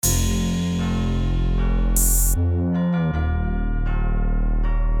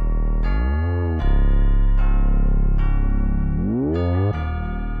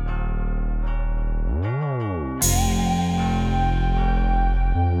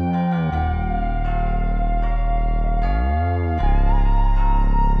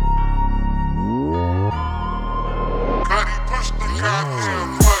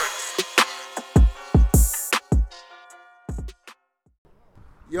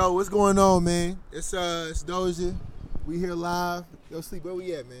Yo, what's going on, man? It's Doja. We here live. Yo, Sleep, where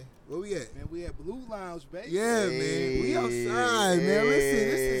we at, man? Where we at? Man, we at Blue Lounge, baby. Yeah, man. We outside, man. Listen,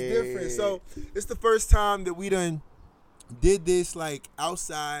 this is different. So, it's the first time that we done did this, like,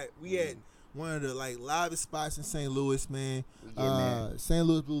 outside. We at one of the, like, livest spots in St. Louis, man. St.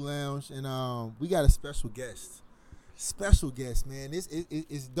 Louis Blue Lounge. And we got a special guest. Man. This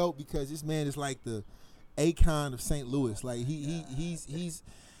it's dope because this man is like the Akon of St. Louis. Like, he's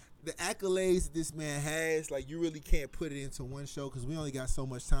the accolades that this man has, like, you really can't put it into one show because we only got so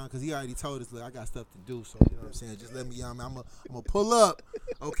much time because he already told us, look, I got stuff to do, so, you know what I'm saying, just let me, I'm going to pull up,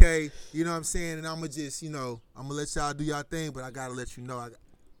 okay, you know what I'm saying, and I'm going to just, I'm going to let y'all do y'all thing, but I got to let you know I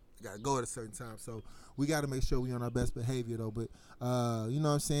got to go at a certain time, so we got to make sure we on our best behavior, though, but, you know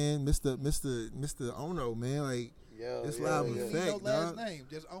what I'm saying, Mr. Ono, man, like, it's live effect, last name,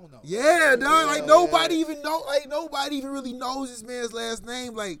 just Ono. Yeah, dog. Like nobody even really knows this man's last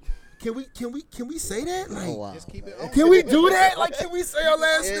name. Like, can we say that? Like, just keep it Ono. Can we do that? Like, can we say our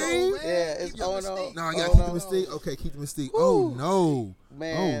last name? Yeah, it's Ono. No, I gotta keep the mystique. Okay, keep the mystique. Oh no,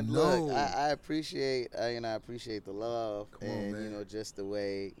 man. Oh, no. Look, I appreciate I appreciate the love and man. Just the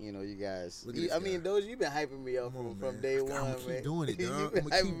way you guys. Look at this I mean, guy. those you've been hyping me up from day one, I'm man. keep doing it, dog. You've been I'm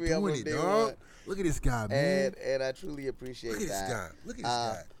keep hyping me up doing from it, day dog. one. Look at this guy, man. And I truly appreciate Look at this that. guy. Look at this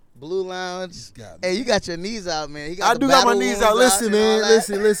guy. Blue Lounge. This guy, man. Hey, you got your knees out, man. I do got my knees out. Listen, man.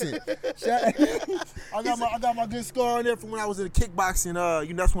 Listen. I got my good scar on there from when I was in the kickboxing.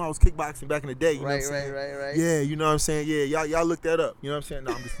 That's when I was kickboxing back in the day. You know what I'm saying? Right. Yeah, you know what I'm saying. Yeah, y'all look that up. You know what I'm saying?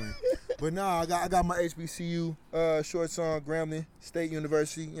 No, I'm just playing. But no, I got my HBCU shorts on, Grambling State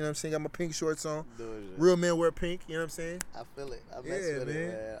University. You know what I'm saying? Got my pink shorts on. Real men wear pink. You know what I'm saying? I feel it. I mess Yeah, with man.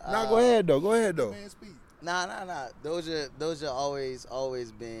 it, man. Nah, go ahead though. Man, speak. Nah. Doja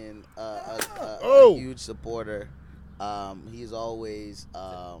always been Oh. a huge supporter. He's always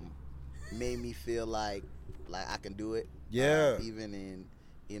made me feel like I can do it. Yeah. Even in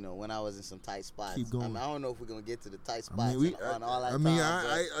when I was in some tight spots. Keep going. I don't know if we're gonna get to the tight spots on all that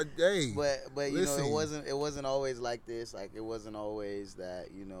hey. But listen. it wasn't always like this. Like it wasn't always that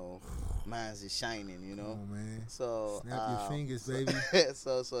mine's is shining. Oh man. So snap your fingers, baby.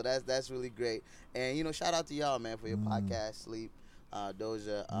 so that's really great. And shout out to y'all, man, for your podcast, Sleep,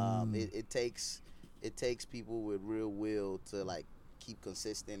 Doja. It takes people with real will to like keep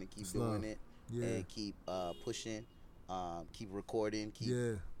consistent and keep doing it and keep pushing, keep recording,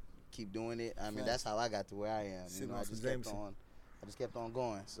 keep doing it. I mean, that's how I got to where I am. I just kept on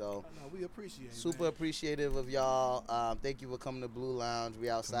going. So we appreciate it. Super appreciative of y'all. Thank you for coming to Blue Lounge. We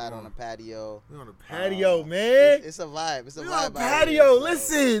outside on the patio. We on the patio, man. It's a vibe. It's a we vibe. on the patio.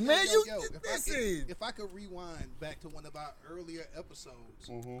 Listen, man. Listen. If I could rewind back to one of our earlier episodes,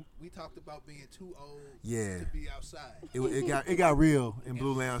 we talked about being too old to be outside. It got real in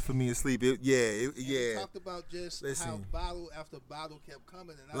Blue Lounge for me and Sleep. We talked about just how bottle after bottle kept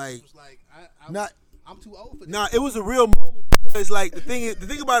coming, and I was like, I'm too old for this. Nah, it was a real moment because like the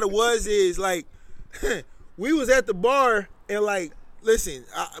thing about it is like we was at the bar and like listen,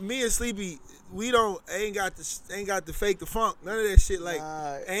 me and Sleepy, we ain't got the fake the funk, none of that shit. Like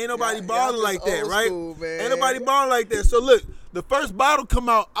ain't nobody balling like that, right? School, ain't nobody balling like that. So look, the first bottle come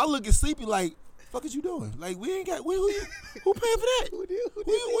out, I look at Sleepy like, fuck is you doing? Like who paying for that? What are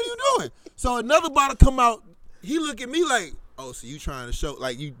you doing? So another bottle come out, he look at me like, oh, so you trying to show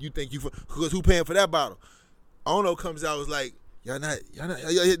like you think because who paying for that bottle? Ono comes out was like, y'all not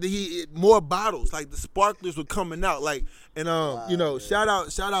more bottles, like the sparklers were coming out, like, and shout out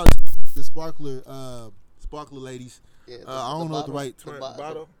to the sparkler ladies. Yeah, I don't know what the right term. The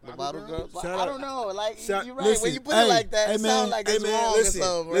bottle girl. Shout I out. don't know. Like you're right. Listen, When you put it like that, it sounds like it's wrong or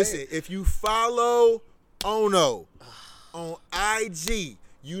something, right? Listen, if you follow Ono on IG,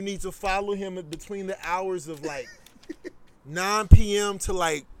 you need to follow him between the hours of like 9 p.m. to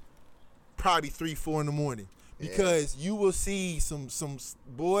like probably 3-4 in the morning, because you will see some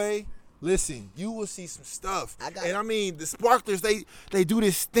boy. Listen, you will see some stuff. And I mean, the sparklers, they do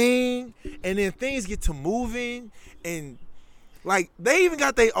this thing, and then things get to moving, and like they even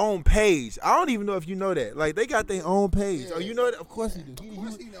got their own page. I don't even know if you know that. Like they got their own page. Yeah. Oh, you know that? Of course you do. Of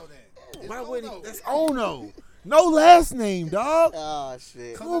course he know that. Why wouldn't he? That's Ono. No last name, dog. Oh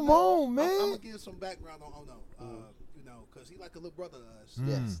shit. Come on, man. I'm gonna give some background on Ono. Because he like a little brother to us.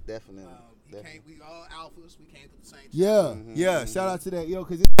 Yes, definitely. We all alphas. We came to the same. Yeah. Shout out to that,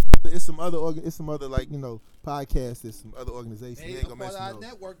 because it's some other like podcasts. There's some other organizations. Hey, ain't gonna part mention of our those.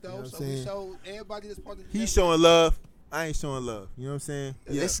 network though, You know what so I'm we saying? show everybody that's part of the He's network. showing love. I ain't showing love. You know what I'm saying?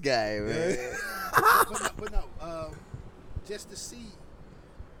 Yeah. This guy, man. but no, just to see,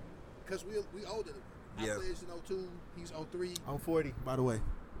 because we older than him. I pledged in 02. He's 03. I'm 40, by the way.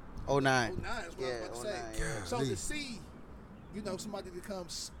 09. 09 is what I was about to say. Yeah. So to see, somebody that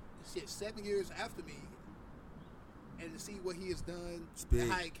comes 7 years after me, and to see what he has done,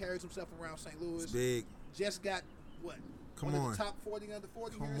 and how he carries himself around St. Louis. It's big. Just got what? Come one on. of the top 40 under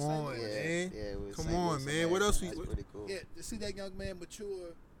 40 Come here in St. on, Louis. man. Yeah, come on, man. What else? That's pretty cool. Yeah, to see that young man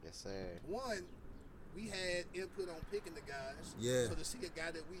mature. Yes, sir. One, we had input on picking the guys. Yeah. So to see a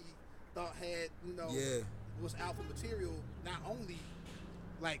guy that we thought had, was alpha material, not only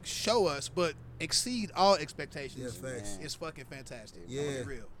like show us, but exceed all expectations. Yeah, facts. It's fucking fantastic. Yeah. I'm gonna be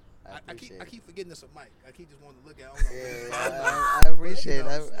real. I keep forgetting this a mic. I keep just wanting to look at. I appreciate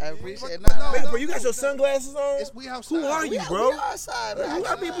it. I appreciate it. Wait, bro, you got your sunglasses on? We outside. Who are you, bro? We outside.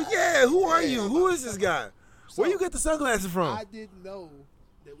 Who are you? Who is this guy? Where you get the sunglasses from? I didn't know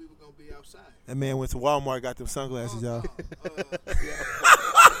that we were gonna be outside. That man went to Walmart, got them sunglasses, y'all.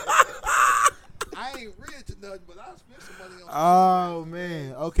 I ain't rich or nothing, but I spent some money on. Oh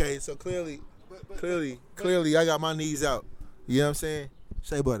man. Okay, so clearly, I got my knees out. You know what I'm saying?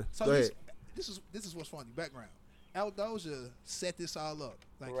 Shea butter. So Go ahead. This is what's funny. Background. L Doja set this all up.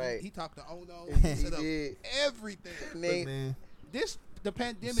 Like right. he talked to Ono. He set up did. everything. Man. The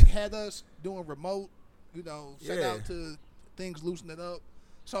pandemic had us doing remote. Set out to things loosening up.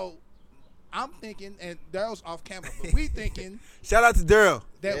 So I'm thinking, and Daryl's off camera, but we thinking. Shout out to Daryl.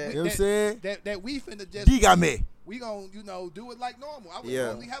 That you know what I'm saying? That we finna just. Dígame. We gonna do it like normal. I would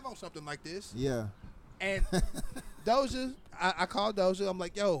only have on something like this. Yeah. And Doja, I called Doja. I'm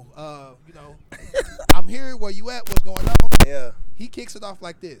like, yo, I'm here. Where you at? What's going on? Yeah. He kicks it off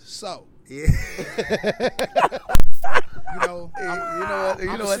like this. So. Yeah. You know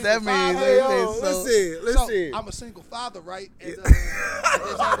what that means. Hey, yo, listen. I'm a single father, right? And I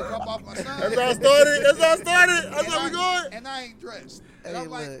just had to drop off my son. That's how I started. That's how we going. And I ain't dressed. And I'm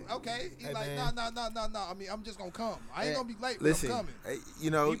like, okay. He's like, no. I mean, I'm just gonna come. I ain't gonna be late, but I'm coming.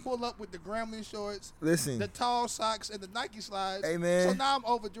 He pull up with the Gremlin shorts, the tall socks, and the Nike slides. Hey, man. So now I'm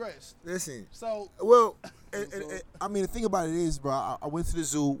overdressed. Listen. So and I mean, the thing about it is, bro, I went to the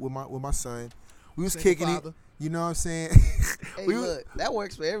zoo with my son. We was kicking it. You know what I'm saying? Hey, look, that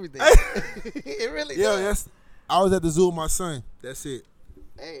works for everything. It really Yes. does. I was at the zoo with my son. That's it.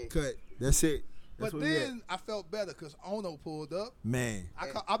 Hey. Cut. That's it. But then I felt better because Ono pulled up. Man.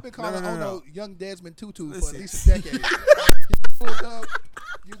 I've been calling Ono Young Desmond Tutu for at least a decade. He pulled up,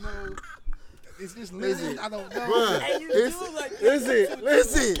 is this living? I don't know. Bruh,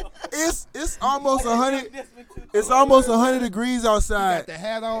 listen. It's almost 100. It's almost 100 degrees outside. Got the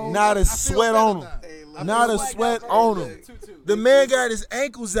hat on. Not a sweat on him. Not a sweat on him. The man got his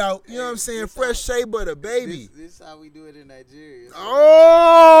ankles out. You know what I'm saying? Fresh shea butter, baby. This is how we do it in Nigeria. So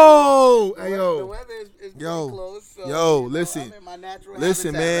Oh, hey yo, the weather is close. So, listen, I'm in my natural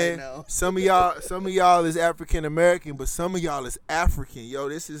listen, man. Right now. Some of y'all is African American, but some of y'all is African. Yo,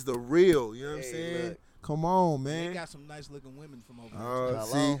 this is the real. You know what I'm saying? Look. Come on, man. They got some nice looking women from over there.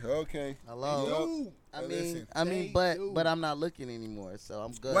 See, okay. Hello. I mean, but I'm not looking anymore, so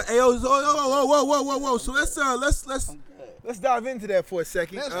I'm good. Hey, yo, whoa. So let's dive into that for a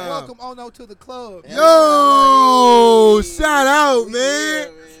second. Let's welcome Ono to the club. Yo, shout out,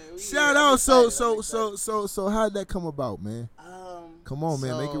 man. Shout out. So how did that come about, man? Come on,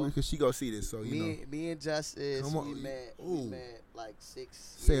 man. Make it because she gonna see this. So me and Justice, we met like 6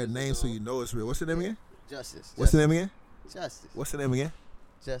 Say years a name ago. so you know it's real. What's the name again? Justice. What's the name again? Justice. What's the name again?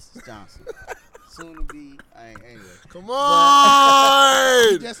 Justice Johnson. Soon to be. Anyway. Come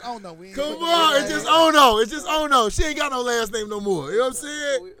on. Just Ono. Come on. It's just Ono. She ain't got no last name no more. You know what I'm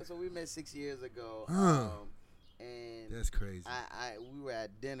saying? So we met 6 years ago. And that's crazy. We were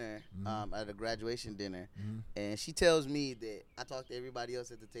at dinner, at a graduation dinner, and she tells me that I talked to everybody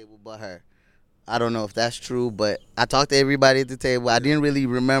else at the table but her. I don't know if that's true, but I talked to everybody at the table. I didn't really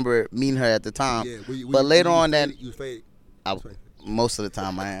remember meeting her at the time. Yeah. But later on that, you faded. most of the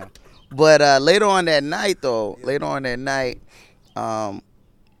time I am. But later on that night, one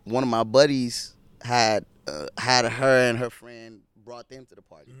of my buddies had her and her friend brought them to the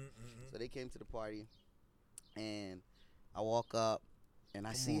party. So they came to the party, and I walk up and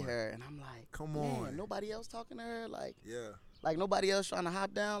I see her, and I'm like, "Come on, nobody else talking to her, like nobody else trying to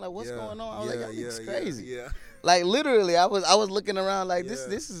hop down, like what's going on?" I was like, "It's crazy." Yeah. Like literally, I was looking around like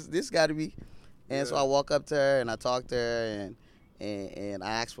this got to be, and so I walk up to her and I talk to her and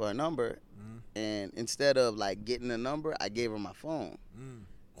I asked for her number, and instead of like getting the number, I gave her my phone,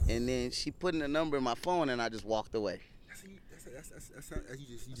 and then she put in the number in my phone, and I just walked away. That's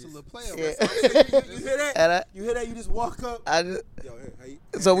a little player. You hear that? You hear that? You just walk up.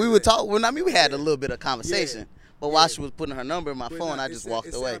 So we would talk. Well, I mean, we had a little bit of conversation. But while she was putting her number in my phone, I just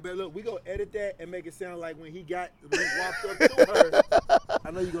walked away. Look, we gonna edit that and make it sound like when he walked up to her.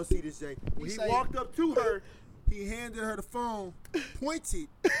 I know know you're gonna see this, Jay. When he walked up to her, he handed her the phone, pointed,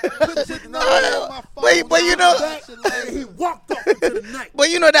 but you know, and he walked off into the night. But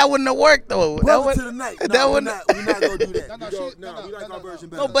you know that wouldn't have worked though. Welcome to the night. No, we're not gonna do that. No, we like our version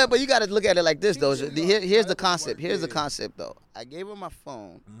better. No, but you got to look at it like this though. Here's the concept. Here's the concept though. I gave her my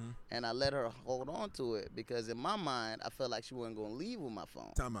phone and I let her hold on to it because in my mind I felt like she wasn't gonna leave with my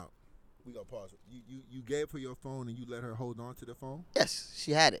phone. Time out. We gonna pause it. You gave her your phone and you let her hold on to the phone? Yes,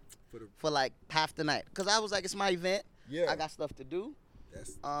 she had it for like half the night. Cause I was like, it's my event. Yeah. I got stuff to do.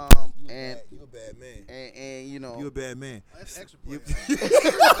 That's you a bad man. And you know, you a bad man. That's extra. Wait a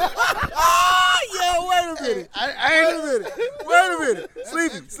minute. Wait a minute.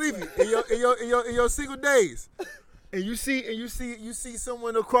 Sleepy. In your single days. And you see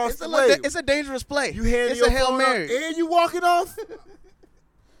someone across the way. It's a dangerous play. You hand your Hail Mary and you walking off.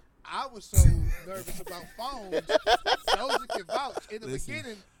 I was so nervous about phones. Doja can vouch. In the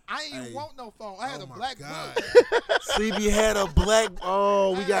beginning, I ain't even want no phone. I had a black book. Sleepy had a black.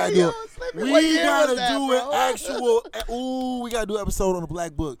 Oh, we gotta do it. We gotta do an actual. Ooh, we gotta do an episode on the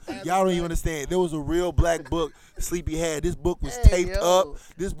black book. Y'all don't even understand. There was a real black book Sleepy had. This book was taped up.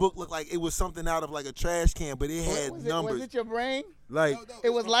 This book looked like it was something out of like a trash can, but it had numbers. Was it your brain? Like it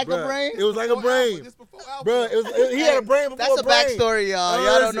was like a brain. It was like a brain, bro. He had a brain before. That's a brain. Backstory, y'all.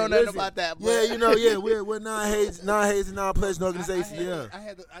 Y'all don't know nothing about that. Bro. Yeah, you know, yeah, we're non-hazing, non-pledging organization.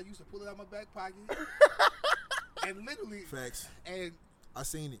 I used to pull it out my back pocket and literally facts. And I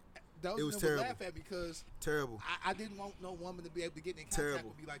seen it. It was terrible. Laugh at because terrible. I didn't want no woman to be able to get in contact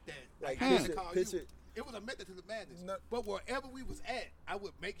with me like that. Like picture. It was a method to the madness. No. But wherever we was at, I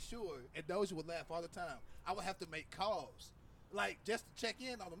would make sure, and Doja would laugh all the time. I would have to make calls. Like, just to check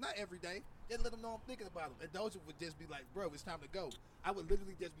in on them. Not every day. Just let them know I'm thinking about them. And Doja would just be like, bro, it's time to go. I would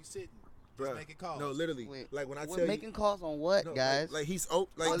literally just be sitting, just making calls. No, literally. Like, when I tell you. Making calls on what, guys? Like he's,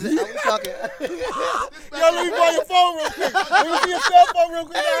 like. I was talking. Yo, let me call your phone real quick. Let me see your cell phone real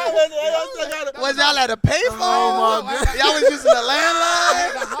quick. Was y'all at a payphone? Oh, my God. Y'all was using a landline? I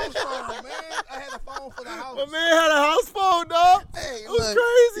had a house phone, man. I had a phone for the house. My man had a house phone, dog. Hey, it was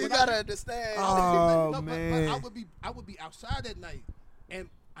crazy. You gotta understand. Oh, man. But I would be outside at night, and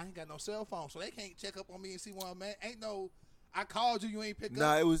I ain't got no cell phone, so they can't check up on me and see where I'm at. Ain't no, I called you ain't pick up.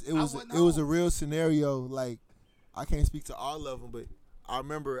 Nah, it was a real scenario. Like, I can't speak to all of them, but I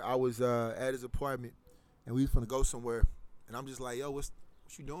remember I was at his apartment, and we was gonna go somewhere, and I'm just like, yo, what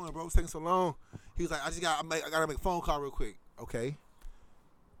you doing, bro? It's taking so long. He was like, I gotta make a phone call real quick. Okay.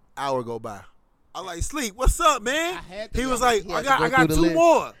 Hour go by. I like, Sleep, what's up, man? He was like, I got two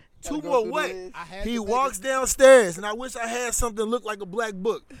more. Two more what? He walks downstairs, and I wish I had something look like a black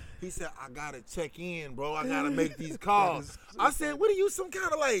book. He said, I gotta check in, bro. I gotta make these calls. I said, what are you, some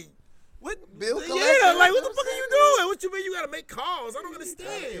kind of like, what? Bill collector? Yeah, like, what the fuck are you doing? What you mean you gotta make calls? I don't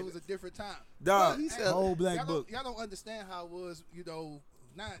understand. It was a different time. Dog, whole black book. Y'all don't understand how it was, you know.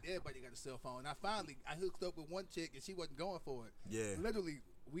 Not everybody got a cell phone. I hooked up with one chick, and she wasn't going for it. Yeah. Literally,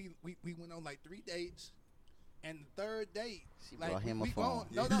 we went on like 3 dates. And the third date, she brought him a phone.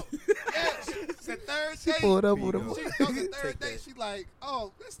 No. Yes, the third date. Pulled up with him. The third date, she like,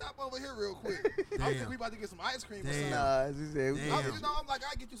 oh, let's stop over here real quick. I think we about to get some ice cream or something. Nah, she said, I'm like,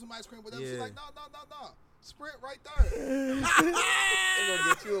 I'll get you some ice cream with them. She's like, no. Sprint right there. They're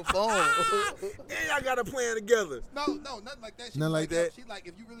gonna get you a phone. And y'all got a plan together. No, nothing like that. Nothing like that. She like,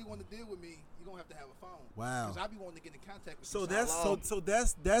 if you really want to deal with me, you're gonna have to have a phone. Wow. Because I be wanting to get in contact with you. So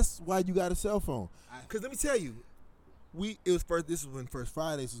that's why you got a cell phone. Because let me tell you, this is when First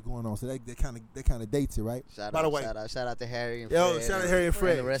Fridays was going on, so that kind of dates it, right? Shout out to Harry and Fred. Yo, shout out to Harry and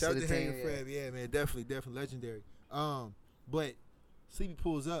Fred. The rest shout of out the to Harry team, and Fred. Yeah, man, definitely legendary. But Sleepy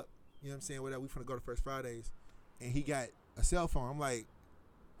pulls up, you know what I'm saying? Whatever, we finna go to First Fridays, and he got a cell phone. I'm like,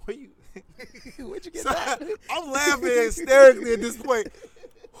 where'd you get that? I'm laughing hysterically at this point.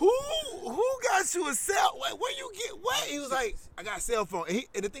 Who got you a cell? Where you get what? He was like, I got a cell phone.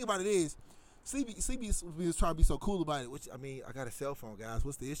 And the thing about it is, Sleepy was trying to be so cool about it. Which, I mean, I got a cell phone, guys.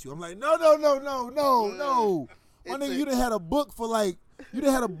 What's the issue? I'm like, no. My nigga, you done had a book for like, you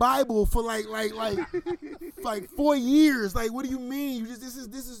done had a Bible for like 4 years. Like, what do you mean? This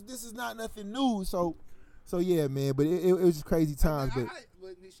is not nothing new. So yeah, man. But it was just crazy times. But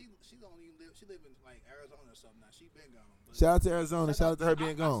she don't even live. She live in like Arizona or something now. She been gone. Shout out to Arizona. Shout out to her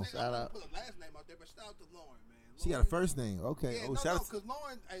being gone. Shout out. Put a last name out there, but shout out to Lauren, man. She got a first name. Okay. Yeah, shout out. Because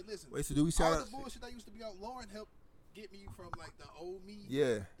Lauren, hey, listen. Wait, so do we shout out? All the bullshit that used to be on, Lauren helped get me from like the old me.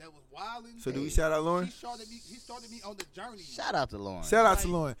 Yeah. That was wilding. So do we shout out Lauren? He started me on the journey. Shout out to Lauren. Shout out to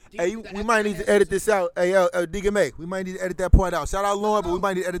Lauren. Hey, we might need to edit this out. Hey, DGMA, we might need to edit that part out. Shout out Lauren, but we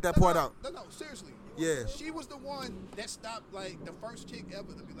might need to edit that part out. No, seriously. Yeah. She was the one that stopped, like, the first chick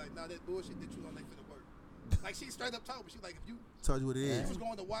ever to be like, nah, that bullshit that you on ain't finna work. Like, she straight up told me. She like, if you Told you what it she is. was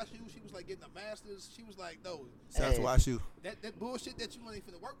going to WashU, she was like getting a master's. She was like, no, Shout out to WashU. that bullshit that you ain't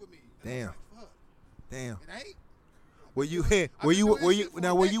finna work with me. And Damn. I was like, fuck. Damn. It ain't. Were you I've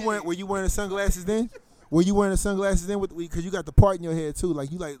were you wearing the sunglasses then? Were you wearing the sunglasses then? Because you got the part in your head too,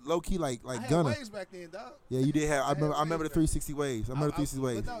 like you like low key like I had Gunna. waves back then, dog. Yeah, you did have. I remember waves the back 360 waves. I remember the 360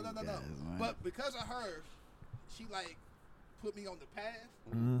 waves. But no. But because of her, she like put me on the path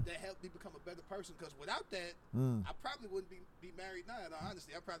that helped me become a better person. Because without that, I probably wouldn't be married now. In all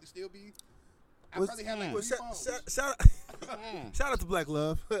honesty, I'd probably still be. I probably have like 3 phones. Shout out to Black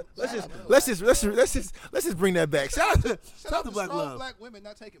Love. Let's just bring that back. Shout out to Black strong Love. Black women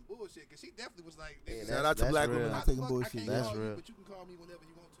not taking bullshit. Because she definitely was like, Yeah, Shout out to that's Black real. women not "How taking the fuck bullshit. I can't That's call you, real. but you can call me whenever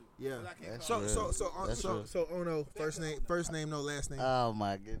you want to. Yeah. But I can't That's call real. you. That's true. So Ono, first name, no last name. Oh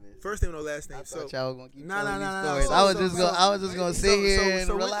my goodness. First name, no last name. I So thought y'all were gonna keep Nah, telling nah, these nah, stories. nah. I was just gonna sit here and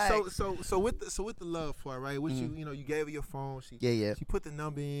relax. So with the love part, right? Which you know, you gave her your phone. She Yeah. She put the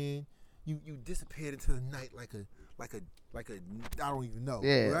number in. You disappeared into the night like a I don't even know.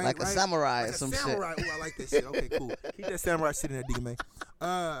 Yeah, right? like a samurai Like or a some samurai. shit. Ooh, I like that shit. Okay, cool. Keep that samurai shit in there,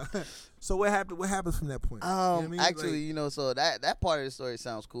 DMA. So what happened? What happens from that point? You know what I mean? Actually, Like, you know, so that part of the story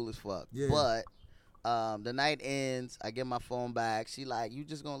sounds cool as fuck. Yeah. But the night ends, I get my phone back. She like, you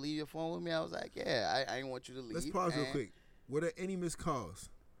just gonna leave your phone with me? I was like, yeah, I didn't want you to leave. let's pause real And- quick. Were there any missed calls?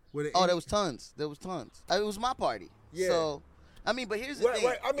 Were there Oh, any- there was tons. It was my party. Yeah. So, I mean, but here's the thing.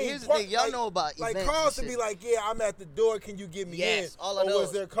 Right. I mean, here's the thing. Y'all know about like events calls to and be shit. like, yeah, I'm at the door. Can you get me Yes, in? all of or was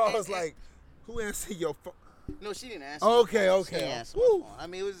those. there calls And- like, who answered your phone? No, she didn't answer. Okay, my phone. okay. She didn't answer Woo. my phone. I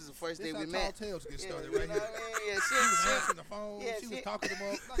mean, it was just the first day This we how met. tall tales get started you right know here. what I mean? Yeah, She was answering the phone. Yeah, she was she- talking to them.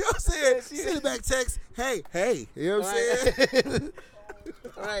 You know what I'm saying? Yeah, Send it back text. Hey. You know what I'm saying?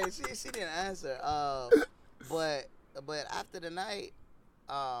 Right, she didn't answer. But after the night,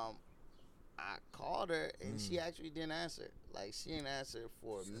 I called her and she actually didn't answer. Like she didn't answer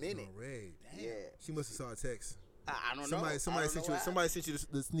for a minute. Ray. Yeah, She must have saw a text. I don't know. Somebody I don't sent know you. why. Somebody sent you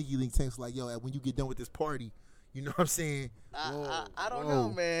the sneaky link text like, yo, when you get done with this party, you know what I'm saying? I don't Whoa. know,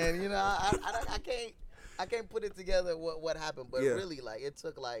 man. You know, I can't put it together what happened. But Yeah. really, like it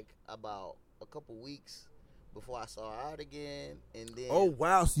took like about a couple weeks before I saw her out again, and then Oh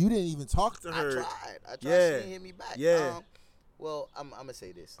wow, so you didn't even talk to I her. tried. She Yeah. didn't hit me back. Yeah. Well, I'm gonna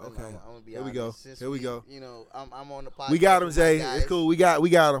say this. Okay. I'm gonna be Here we honest. go. Since Here we go. You know, I'm on the podcast. We got him, with my Jay. guys. It's cool. We got him. We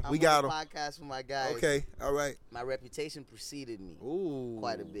got I'm him. on the podcast with my guys. Okay. All right. My reputation preceded me Ooh.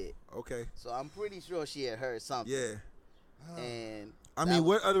 quite a bit, Okay. so I'm pretty sure she had heard something. Yeah. And I that mean,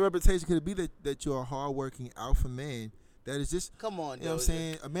 was- what other reputation could it be that you're a hardworking alpha man that is just, Come on, you know what I'm Doja.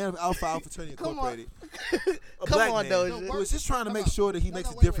 saying, a man of Alpha Fraternity Come on. Incorporated. A Come black on, man Doja. who is just trying to Come make on. sure that he No, makes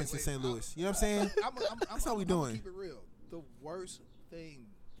no, a wait, difference wait, in St. wait. Louis. You know what I'm saying? That's how we doing. Keep it real. The worst thing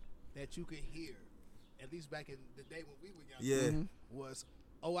that you could hear, at least back in the day when we were young, Yeah. was,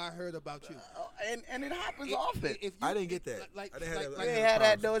 "Oh, I heard about you." And it happens often. If I didn't get that. Like, I didn't have that. You I ain't didn't had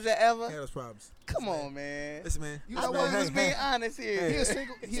that problems. Doja ever? I had those problems. Come on, man. Listen, man. You I know was what? just being honest here. He a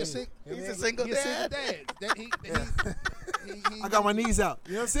single. He a single. He's a single He a single dad. dad. That he I got my knees out.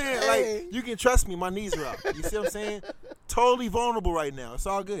 You know what I'm saying? Hey. Like, you can trust me. My knees are out. You see what I'm saying? Totally vulnerable right now. It's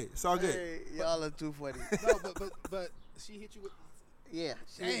all good. It's all good. Hey, y'all are too funny. No, but she hit you with. Yeah.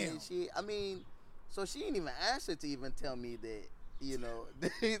 Damn. I mean, so she didn't even answer to even tell me that, you know,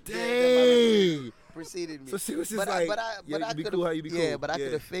 that my Dang. preceded me. So she was just but like, I yeah, you be could've- cool how you be Yeah, cool. but I Yeah.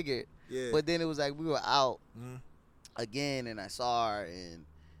 could have figured. Yeah. But then it was like we were out Mhm. again, and I saw her,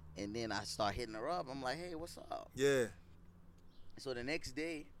 and then I start hitting her up. I'm like, hey, what's up? Yeah. So the next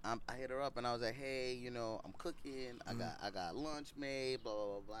day, I hit her up and I was like, hey, you know, I'm cooking. I got lunch made, blah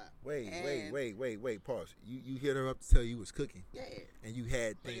blah blah. Wait. And- Pause. You hit her up to tell you was cooking, Yeah. and you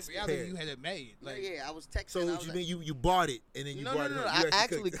had But in things reality, prepared. you had it made. Like, Yeah, I was texting. So I what was you like, mean you bought it and then you No, brought no, it no. home? You I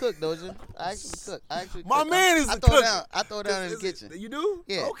actually cooked, Doja. I actually My cooked. man is I a throw cook. down. I throw down in the Is it- kitchen. You do?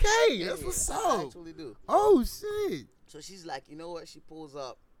 Yeah. Okay, Yeah, that's yeah, what's I up. actually do. Oh shit. So she's like, you know what? She pulls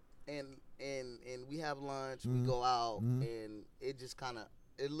up, and we have lunch. We Mhm. go out, Mhm. and it just kind of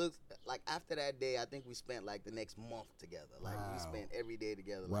it looks like after that day, I think we spent like the next month together. Like we Wow. spent every day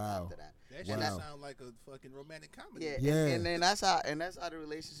together. Like Wow. after that. that And shit that's- sound like a fucking romantic comedy. Yeah, Yeah. And then that's how the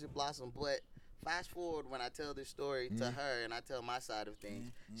relationship blossomed. But fast forward when I tell this story to Mhm. her and I tell my side of things,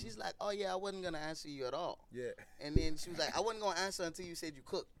 Mm-hmm. she's like, "Oh yeah, I wasn't gonna answer you at all." Yeah. And then she was like, "I wasn't gonna answer until you said you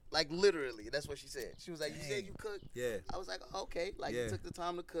cooked." Like literally, that's what she said. She was like, "You said you cooked." Yeah. I was like, "Okay." Like Yeah. you took the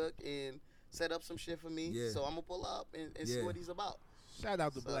time to cook and set up some shit for me. Yeah. So I'm gonna pull up and see Yeah. what he's about. Shout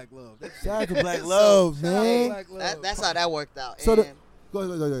out to So- Black Love. That's Shout out to Black Love, Shout out to man. Black Love. That's how that worked out. So and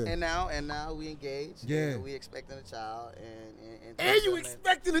Go. And now we engaged. Yeah. And we expecting a child, and And you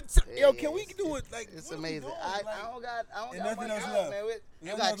expecting it? Yo, can we do it? Like, it's what are we amazing. doing? I Like, don't got and my nothing else God, left. man. You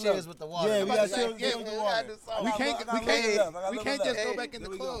Nothing got else cheers left. with the water. Yeah, we got cheers We with the gotta water. do something. We can't just Hey, go back in the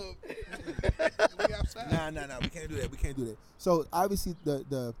there we club. go. We outside. Nah. We can't do that. We can't do that. So obviously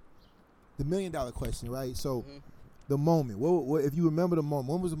the $1 million question, right? So the moment. What if you remember the moment?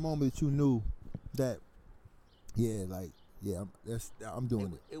 When was the moment that you knew that? Yeah, like I'm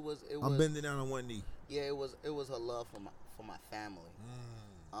doing it. It was. I'm bending down on one knee. Yeah, it was her love for my family.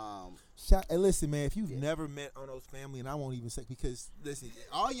 And listen, man, if you've never met Ono's family, and I won't even say, because listen,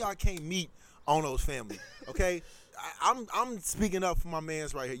 all y'all can't meet Ono's family, okay? I'm speaking up for my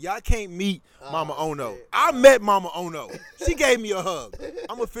mans right here. Y'all can't meet Mama Ono. Shit. I met Mama Ono. She gave me a hug.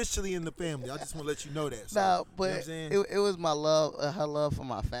 I'm officially in the family. I just want to let you know that. So, No, you know but what I'm saying? it was my love, her love for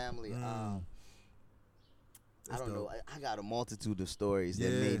my family. I That's don't know. dope. I got a multitude of stories that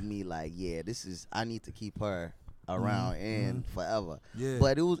Yeah. made me like, I need to keep her around and forever. Yeah.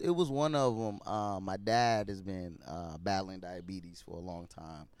 But it was one of them. My dad has been battling diabetes for a long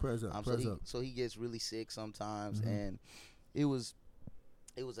time. Press up. So he gets really sick sometimes, and it was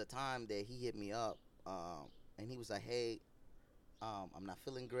a time that he hit me up, and he was like, "Hey, I'm not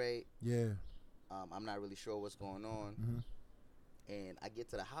feeling great. Yeah. I'm not really sure what's going on." And I get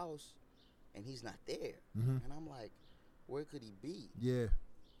to the house, and he's not there, and I'm like, "Where could he be?" Yeah.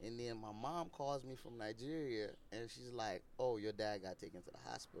 And then my mom calls me from Nigeria, and she's like, "Oh, your dad got taken to the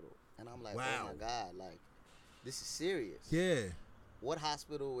hospital." And I'm like, Wow. "Oh my God, like, this is serious." Yeah. What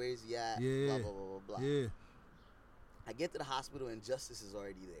hospital? Where is he at? Yeah. Blah, blah, blah, blah, blah. Yeah. I get to the hospital, and Justice is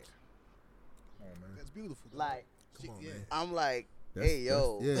already there. Oh, man. That's beautiful. though. Like, Come on, Yeah. man. I'm like, That's- hey,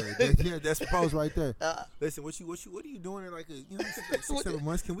 yo. that's proposed right there. Uh, Listen, what are you doing in like like 6-7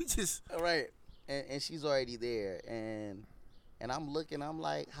 months? Can we just? all right. And she's already there. And I'm looking, I'm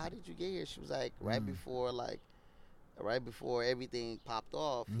like, how did you get here? She was like, right before everything popped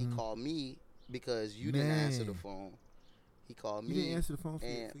off, he called me because you didn't answer the Man. phone. He called You me. didn't answer the phone for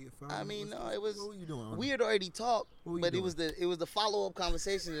and your phone. I mean, no, it was. What were you doing? We had already talked, What were you but doing? it was the follow up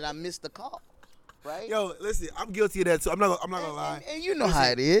conversation that I missed the call, right? Yo, listen, I'm guilty of that too. I'm not gonna lie. And you know how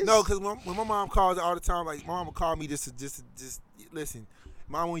it is. No, because when my mom calls all the time, like my mom will call me just listen.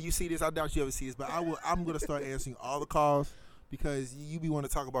 Mom, when you see this, I doubt you ever see this, but I'm gonna start answering all the calls because you be wanting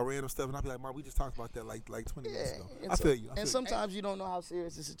to talk about random stuff, and I'll be like, Mom, we just talked about that like 20 minutes ago. and I so- feel you. And sometimes you don't know how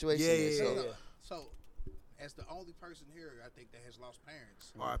serious the situation Yeah, is. yeah, So, yeah. So, as the only person here, I think that has lost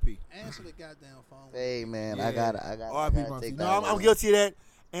parents, R.I.P. answer the goddamn phone. hey man, Yeah. I got R.I.P. to Monty. take No, that. I'm guilty of that.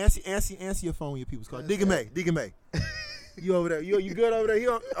 Answer your phone when your people's call. Digga May. You over there? You good over there? He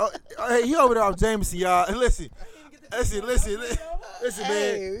over there off Jameson, y'all. And listen,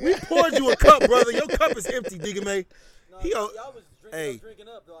 man. We poured you a cup, brother. Your cup is empty, Digga May. Drinking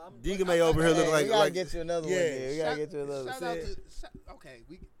up though. Digga May over here looking we gotta like get you another one. yeah. There. We gotta get you another. Shout one. out to okay,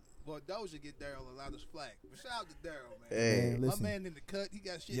 Doja get Daryl a lot of flack, but shout out to Daryl, man. Hey, Man, My listen. man in the cut, he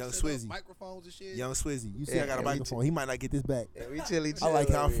got shit Young set up, Swizzy. microphones and shit. Young Swizzy. You see, Yeah, I got a yeah, we microphone. He might not get this back. Yeah, we chilly. I like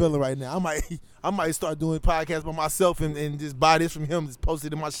how I'm feeling right now. I might start doing podcasts by myself and just buy this from him, just post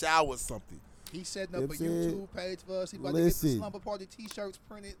it in my shower or something. He's setting up a That's it. YouTube page for us. He about to get Listen. the Slumber Party T-shirts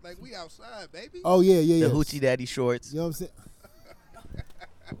printed. Like, we outside, baby. Oh yeah. The Hoochie Daddy shorts. You know what I'm saying?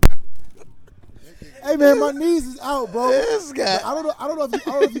 Hey man, my knees is out, bro. This guy. But I don't know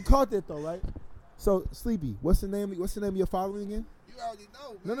if you caught that though, right? So Sleepy, what's the name of your following again? You already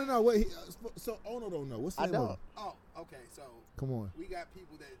know. Man. No. Wait. So Ono don't know. What's the I name of don't. it? Oh, okay. So Come on. we got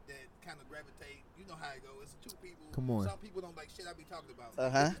people that kind of gravitate. You know how it goes. It's two people. Come on. Some people don't like shit I be talking about.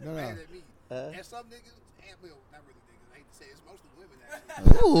 Uh-huh. They No. mad at me. Uh-huh. And some niggas, well, not really niggas. I hate to say it, it's mostly women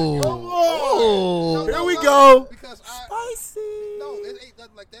actually. Ooh. Come on. Ooh. Here we go. Because Spicy. no, it ain't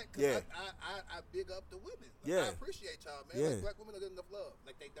nothing like that. Cause Yeah. I big up the women. Like, Yeah. I appreciate y'all, man. Yeah. Like, black women don't get enough love.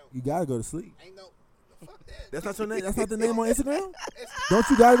 Like they don't. You gotta go to sleep. Ain't no. Fuck that. That's not your name. That's not the name on Instagram. It's Don't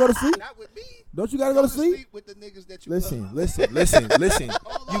you gotta go to sleep? not with me. Don't you gotta go to sleep? with the niggas that you Listen.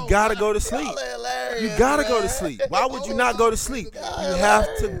 love. You gotta go to sleep. Y'all are hilarious, You gotta go man. to sleep. Why would you not go to sleep? You have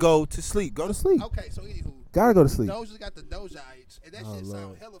to go to sleep. Go to sleep. Okay, so anywho, Gotta go to sleep. Doja's got the Dojaites, and that Oh, shit Lord.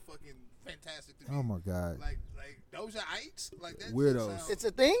 sound hella fucking fantastic to me. Oh my God. Like Dojaites, like that. shit Weirdos. sound- It's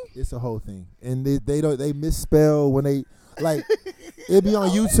a thing. It's a whole thing, and they misspell when they like it be on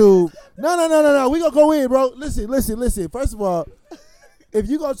YouTube. No. We gonna go in, bro. Listen. First of all, if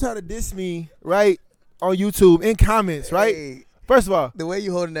you gonna try to diss me, right, on YouTube in comments, right? Hey, First of all, the way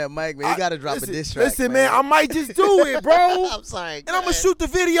you holding that mic, man, you gotta drop listen, a diss track. Listen, man, I might just do it, bro. I'm sorry. And I'm gonna shoot the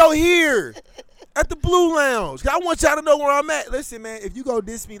video here at the Blue Lounge. I want y'all to know where I'm at. Listen, man, if you go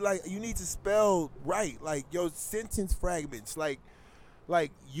diss me, like, you need to spell right, like your sentence fragments, like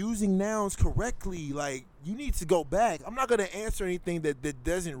like using nouns correctly. Like you need to go back. I'm not gonna answer anything that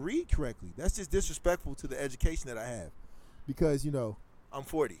doesn't read correctly. That's just disrespectful to the education that I have. Because I'm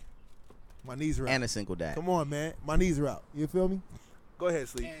 40. My knees are out. And a single dad. Come on, man. My knees are out. You feel me? Go ahead,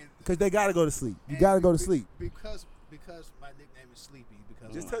 Sleep. And- Because they gotta go to sleep. You gotta go to sleep. Because my nickname is Sleepy.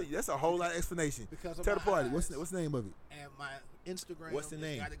 Because Just tell you. That's a whole lot of explanation. Because of Tell the my party. eyes. What's the name of it? And my Instagram. What's the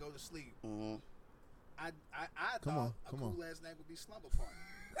name? Gotta go to sleep. Mm-hmm. I Come thought on, a come cool on. last name would be Slumber Party.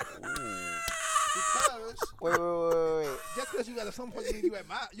 Because Wait. just because you got a slumber party, mean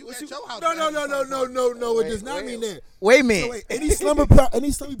you at your house. No. Wait, It does not mean that. Wait a So minute. wait, any slumber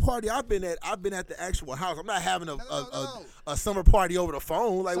party I've been at the actual house. I'm not having a summer party over the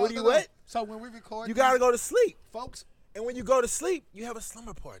phone. Like, what do you what? So when we record, You gotta go to sleep. folks. And when you go to sleep, you have a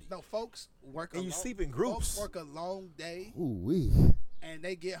slumber party. No, folks work. And you sleep in groups. Folks work a long day, Ooh wee. and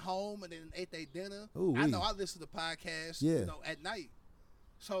they get home and then ate their dinner. Ooh, I wee. know I listen to podcasts, Yeah. at night.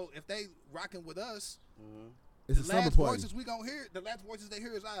 So if they rocking with us, It's a the slumber last party. voices we gonna hear, the last voices they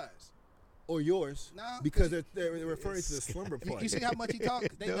hear is ours. Or yours. Nah, Because they're referring to the slumber You party. see how much he talk?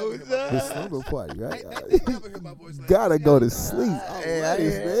 They never hear my The voice. slumber party, right? They never hear my voice. Like Gotta that. go to sleep. Hey, I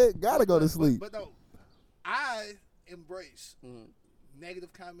hear Man. Gotta go to sleep. But no, I embrace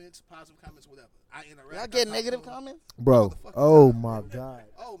negative comments, positive comments, whatever. I interact. Y'all I get talk negative to them. comments? Bro, Motherfucker. oh my God.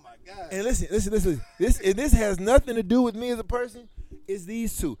 Oh my God. And listen. This has nothing to do with me as a person. It's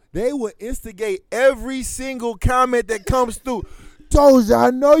these two. They will instigate every single comment that comes through. Doja, I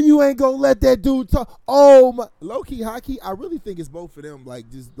know you ain't gonna let that dude talk. Oh my, low key, high key. I really think it's both of them. Like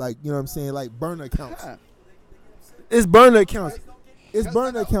just like you know what I'm saying. Like burner accounts. It's burner accounts. It's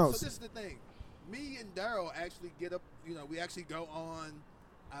burner accounts. So this is the thing. Me and Daryl actually get up. We actually go on,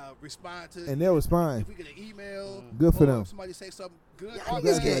 respond to. And they'll respond. If we get an email, Good for or them. Somebody say something good. Y'all or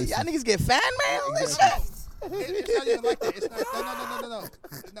niggas bad. get fan mail and It's not even like that. It's not.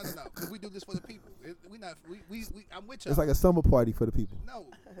 No. Because we do this for the people. I'm with y'all. It's like a summer party for the people. No,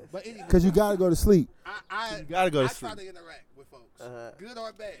 but anyway. Cause you gotta go to sleep. I gotta go to I try sleep. to interact with folks, good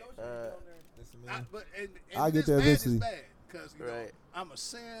or bad. And I'll get this there bad eventually. is bad because Right. I'm a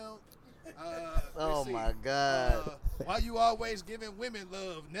simp. Oh let's see. my God. Why you always giving women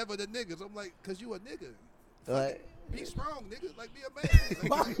love, never the niggas? I'm like, cause you a nigga. Like, Be strong, nigga. Like, be a man.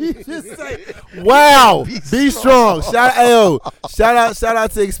 Why you just say, wow, be strong. Shout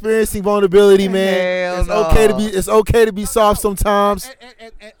out to experiencing vulnerability, man. Hell It's no. it's okay to be soft sometimes.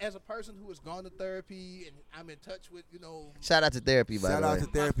 And as a person who has gone to therapy and I'm in touch with, shout out to therapy, by Shout the out way.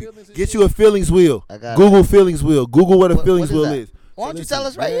 to therapy. feelings and Get shit. you a feelings wheel. I got Google feelings wheel. Google what a What- feelings what is wheel that? is. Why don't you tell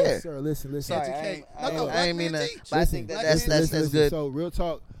us right yes, here? Sir, listen. Sorry, Educate. I ain't mean to. teach. But I think Black that's men that's good. So real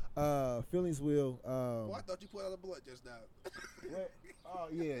talk, feelings wheel. Boy, I thought you put out a blood just now. Oh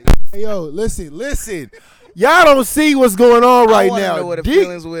yeah. Hey, yo, listen. Y'all don't see what's going on I right wanna now. know what a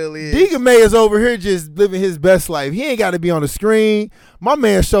feelings wheel is. Deacon May is over here just living his best life. He ain't got to be on the screen. My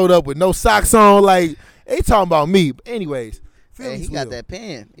man showed up with no socks on. Like they talking about me. But anyways, Hey, feelings he got wheel. that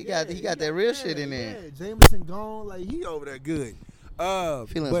pen. He got that real shit in there. Yeah, Jameson gone. Like he over there good.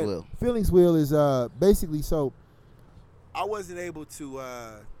 Feelings but wheel. Feelings wheel is basically so. I wasn't able to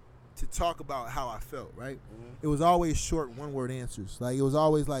talk about how I felt. Right. It was always short one word answers. Like it was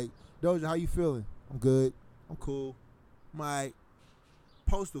always like, Doja, how you feeling? I'm good. I'm cool. My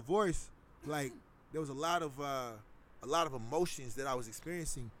post the voice, like there was a lot of emotions that I was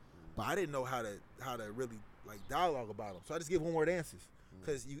experiencing, but I didn't know how to really like dialogue about them. So I just give one word answers.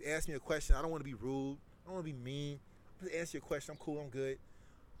 Because you ask me a question, I don't want to be rude. I don't want to be mean. Just answer your question. I'm cool. I'm good.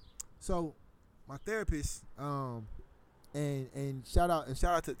 So my therapist, and shout out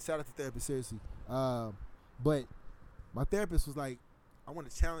to therapist, seriously. But my therapist was like, I want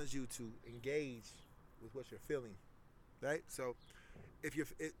to challenge you to engage with what you're feeling, right? So if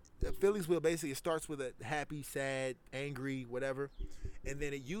the feelings wheel basically it starts with a happy, sad, angry, whatever, and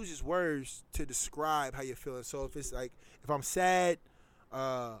then it uses words to describe how you're feeling. So if it's like if I'm sad,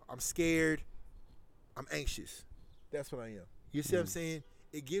 I'm scared, I'm anxious. That's what I am. You see what I'm saying?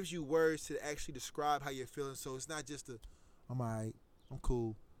 It gives you words to actually describe how you're feeling. So it's not just I'm all right, I'm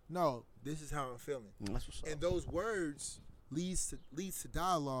cool. No, this is how I'm feeling. That's what's up. And those words leads to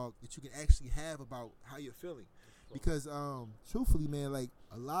dialogue that you can actually have about how you're feeling. Because truthfully, man, like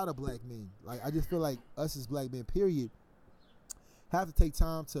a lot of black men, like I just feel like us as black men, period, have to take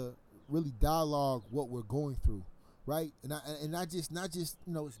time to really dialogue what we're going through, right? And not just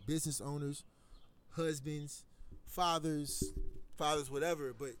it's business owners, husbands, fathers,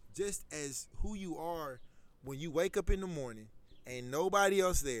 whatever, but just as who you are when you wake up in the morning, ain't nobody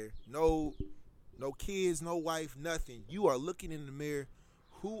else there, no kids, no wife, nothing. You are looking in the mirror.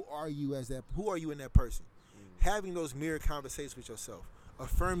 Who are you in that person? Having those mirror conversations with yourself.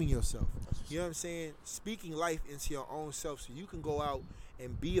 affirming yourself. You know what I'm saying? Speaking life into your own self so you can go out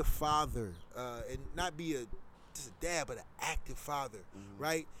and be a father and not be just a dad, but an active father,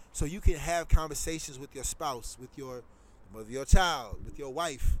 right? So you can have conversations with your spouse, with your child, with your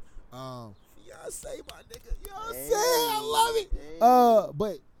wife. Fiance, my nigga. You know what I'm saying? I love it.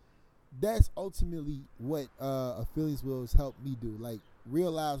 But that's ultimately what a feelings wheel has helped me do. Like,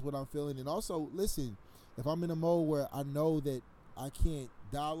 realize what I'm feeling. And also, listen, if I'm in a mode where I know that I can't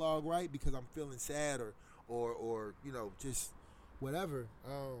dialogue right because I'm feeling sad or you know, just whatever,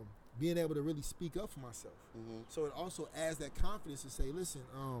 being able to really speak up for myself. So it also adds that confidence to say, listen,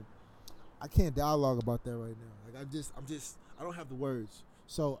 I can't dialogue about that right now. Like, I don't have the words.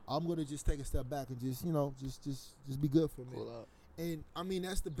 So I'm gonna just take a step back and just, you know, just be good for me. And I mean,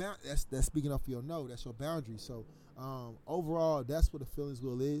 that's that's speaking up for your no. That's your boundary. So overall, that's what the feelings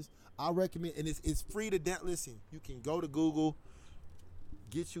wheel is. I recommend, and it's free to listen. You can go to Google,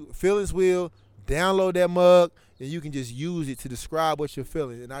 get you feelings wheel, download that mug, and you can just use it to describe what you're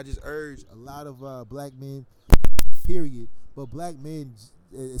feeling. And I just urge a lot of black men, period, but black men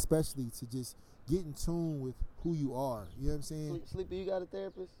especially, to just get in tune with who you are. You know what I'm saying? Sleepy, you got a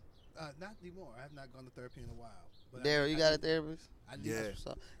therapist? Not anymore. I have not gone to therapy in a while. Daryl, you got a therapist? I do. Yeah.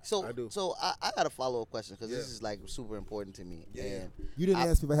 So I do. So I got a follow-up question because this is like super important to me. Yeah. And You didn't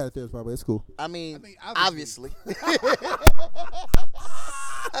ask me if I had a therapist, but it's cool. I mean obviously. You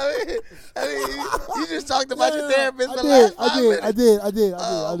just talked about your therapist for the last 5 minutes. I did.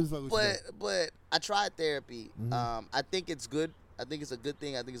 I just fuck with you. But I tried therapy. I think it's good. I think it's a good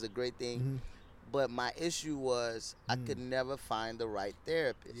thing. I think it's a great thing. But my issue was I could never find the right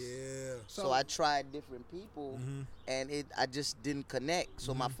therapist. Yeah. So I tried different people, and I just didn't connect.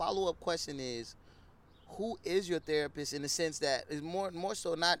 So my follow-up question is, who is your therapist in the sense that is more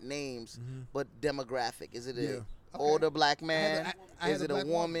so not names, but demographic? Is it a older black man? Is it a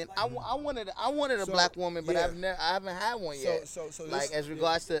woman? I wanted a black woman, but I haven't had one yet. So like as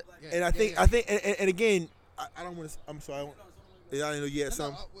regards to, and I think and again, I don't want to. I'm sorry. I didn't know you had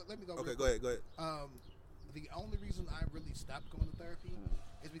something. Let me go. Okay, go ahead. The only reason I really stopped going to therapy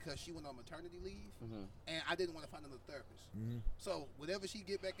is because she went on maternity leave, and I didn't want to find another therapist. So whenever she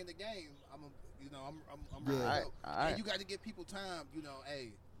get back in the game, I'm ready to go. And you got to give people time. You know,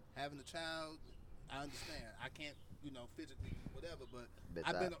 hey, having a child, I understand. I can't, physically whatever, but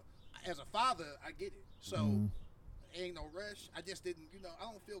I've been as a father, I get it. So ain't no rush. I just didn't. I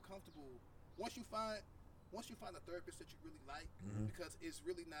don't feel comfortable once you find a therapist that you really like, because it's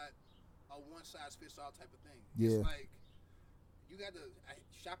really not a one-size-fits-all type of thing. It's like you got to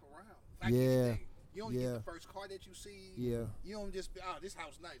shop around. Like anything. You don't get the first car that you see. You don't just be, this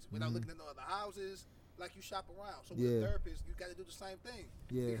house nice, without looking at no other houses. Like, you shop around. So with a therapist, you got to do the same thing.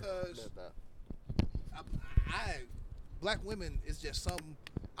 Because black women is just something,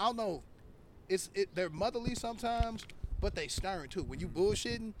 I don't know, they're motherly sometimes, but they stern too. When you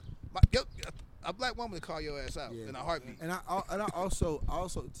bullshitting, a black woman will call your ass out in a heartbeat. And I also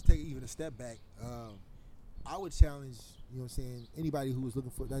to take it even a step back, I would challenge, anybody who was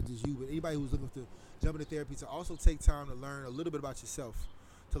looking for, not just you, but anybody who's looking to jump into therapy, to also take time to learn a little bit about yourself,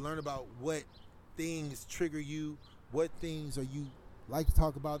 to learn about what things trigger you, what things are you like to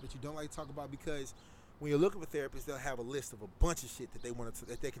talk about that you don't like to talk about, because when you're looking for therapists, they'll have a list of a bunch of shit that they want to,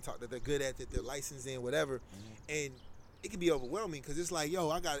 that they can talk, that they're good at, that they're licensed in, whatever, and it can be overwhelming because it's like,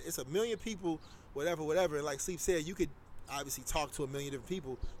 it's a million people, whatever. And like Sleep said, you could obviously talk to a million different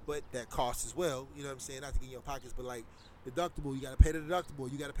people, but that costs as well. You know what I'm saying? Not to get in your pockets, but like deductible, you got to pay the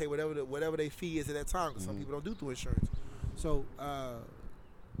deductible. You got to pay whatever their fee is at that time, because some people don't do through insurance. So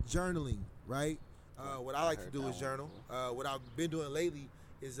journaling, right? What I like to do is journal. What I've been doing lately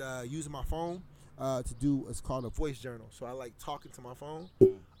is using my phone to do, it's called a voice journal. So I like talking to my phone.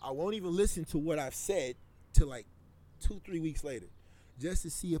 I won't even listen to what I've said till like 2-3 weeks later, just to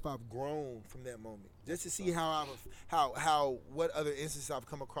see if I've grown from that moment, just to see how what other instances I've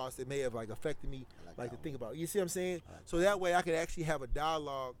come across that may have like affected me, like to think about. You see what I'm saying? So that way I could actually have a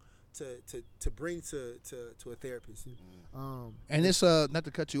dialogue to bring to a therapist. And it's not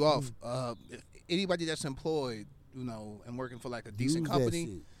to cut you off, anybody that's employed, and working for like a decent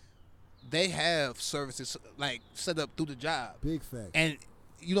company, they have services like set up through the job. Big fact. And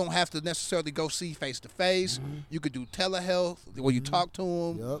you don't have to necessarily go see face to face. You could do telehealth where you talk to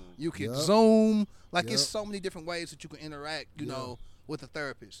them. You can Zoom. Like it's so many different ways that you can interact, with a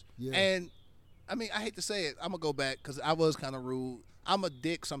therapist. And I mean, I hate to say it, I'm gonna go back because I was kind of rude. I'm a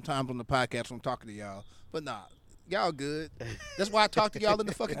dick sometimes on the podcast when I'm talking to y'all, but nah, y'all good. That's why I talk to y'all in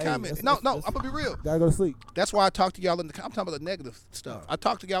the fucking comments. No, I'm gonna be real. Gotta go to sleep. That's why I talk to y'all in the. I'm talking about the negative stuff. I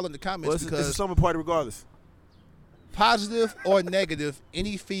talk to y'all in the comments because it's a summer party regardless. positive or negative,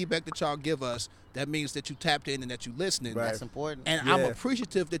 any feedback that y'all give us, that means that you tapped in and that you listening. Right. That's important. And Yeah. I'm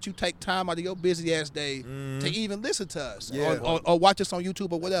appreciative that you take time out of your busy ass day to even listen to us Yeah. or watch us on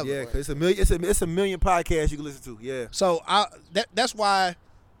YouTube or whatever. Yeah, because it's a million podcasts you can listen to. Yeah. So that's why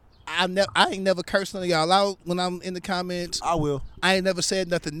I ain't never cursed none of y'all out when I'm in the comments. I will. I ain't never said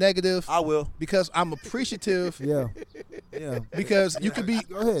nothing negative I will. because I'm appreciative. Yeah. Yeah. Because you could be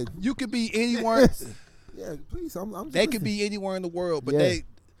Go ahead. you could be anywhere. Yeah, please. I'm just They could listening. be anywhere in the world, but Yeah.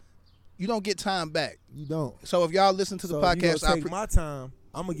 you don't get time back. You don't. So if y'all listen to the So if you podcast, gonna take my time,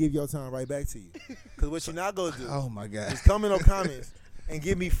 I'm gonna give your time right back to you. Because what you're not gonna do oh my god. is come in on comments and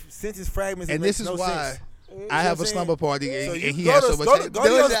give me sentence fragments. And that this makes is no why sense. I have a what I'm saying? slumber party So and you he go has to, so much. go to,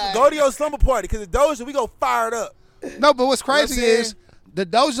 go to your slumber party because the Doja, we go fired up. No, but what's crazy You know what I'm is the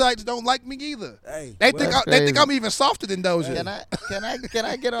Dojites don't like me either. Hey, They well, think that's crazy. I'm even softer than Doja. Can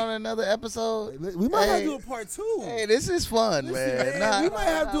I get on another episode? we might have Hey. to do a part two. Hey, this is fun, Listen, man. Nah, we might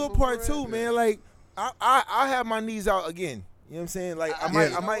have to do a nah, part for two, real. man. Like I have my knees out again. You know what I'm saying? Like I You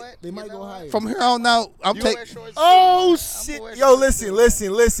might. know what? They You might know go what? higher. From here on out, I'm You taking. wear shorts too, Oh man. I'ma shit! wear Yo, shorts listen, too.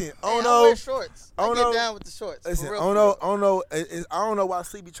 listen. Hey, Oh I no. wear shorts. Oh, I no. get down with the shorts. Listen, for real, I for don't know. real. I don't know. I don't know why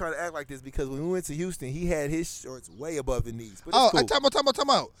Sleepy trying to act like this because when we went to Houston, he had his shorts way above the knees. But it's cool. Time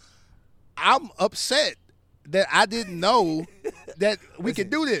out. I'm upset that I didn't know that we could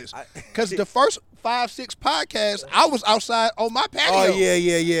do this because the first 5-6 podcasts, I was outside on my patio. Oh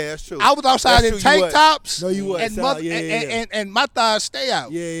yeah. That's true. I was outside That's in true, you tank was. tops. No, you was. And, Sound- yeah. and my thighs stay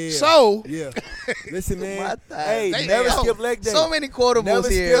out. Yeah. So Yeah. Listen, man. My thighs. Hey, They- never yo, skip leg day. So many quotables Never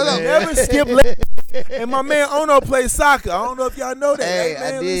here, skip, man. never skip leg. And my man Ono plays soccer. I don't know if y'all know that. Hey,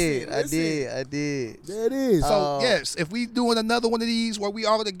 man, I listen. did. There it is. So yes, if we doing another one of these where we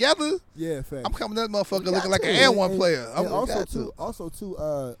all together, Yeah, fact. I'm coming to that motherfucker got looking like to. an and one player. And I'm, also got too, to.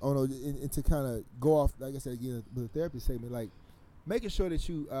 and to kind of go off, like I said again, with the therapy segment, like making sure that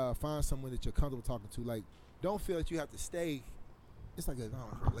you find someone that you're comfortable talking to. Like, don't feel that you have to stay. It's like a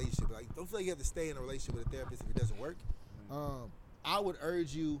relationship. Like, don't feel like you have to stay in a relationship with a therapist if it doesn't work. I would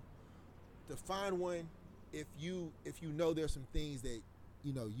urge you to find one if you know there's some things that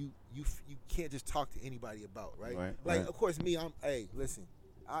you can't just talk to anybody about, right? Like, of course, me, hey, listen,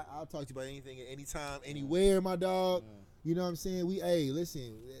 I'll talk to you about anything at any time, anywhere, my dog. You know what I'm saying? We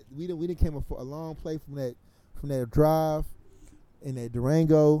done came a long play from that drive in that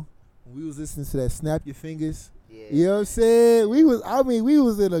Durango. We was listening to that Snap Your Fingers. Yeah. You know what I'm saying? We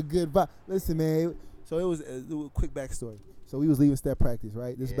was in a good vibe. Listen, man. So it was a quick backstory. So we was leaving step practice,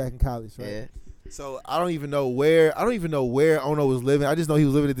 right? This is back in college, right? Yeah. So I don't even know where Ono was living. I just know he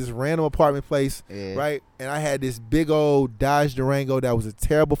was living at this random apartment place, Yeah. right? And I had this big old Dodge Durango that was a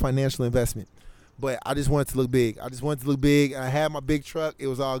terrible financial investment. But I just wanted to look big. And I had my big truck. It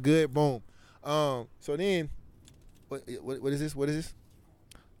was all good. Boom. So then, what is this? What is this?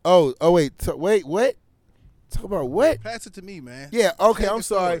 Oh wait. What? Talk about what? pass it to me, man. Yeah. Okay. Tell I'm your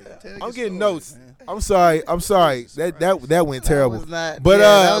sorry. story. Tell your I'm getting story, notes. man. I'm sorry. That went terrible. That was not, But,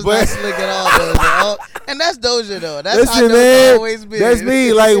 that was but- not slick at all, Doja. Oh, and that's Doja though. That's how Listen, Doja man. always been. That's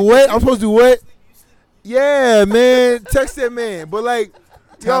me. Like what? I'm supposed to do what? Yeah, man. Text that man. But like,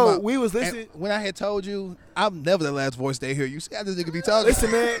 Time yo, out. we was And listening. when I had told you, I'm never the last voice they hear. You see how this nigga be talking?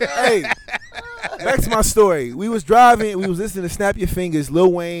 Listen, man. Hey, back to my story. We was driving. We was listening to Snap Your Fingers,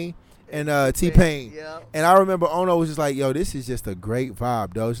 Lil Wayne and T-Pain. Yeah. And I remember Ono was just like, yo, this is just a great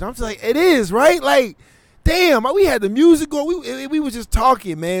vibe, Doge. And I'm just like, it is, right? Like, damn, we had the music going. We was just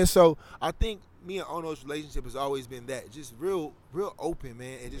talking, man. So I think me and Ono's relationship has always been that. Just real open,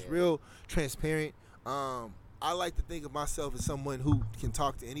 man. And just real transparent. I like to think of myself as someone who can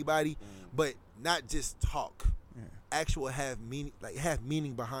talk to anybody, but not just talk. Actual have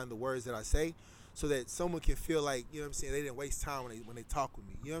meaning behind the words that I say, so that someone can feel like, you know what I'm saying, they didn't waste time when they talk with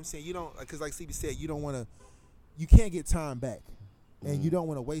me. You know what I'm saying? You don't, because like CB said, you can't get time back, and you don't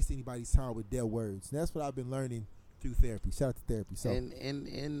want to waste anybody's time with their words. And that's what I've been learning through therapy. Shout out to therapy. So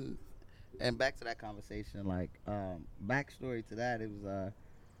And back to that conversation, like backstory to that, it was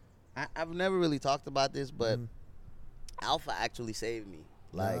I've never really talked about this, but Alpha actually saved me,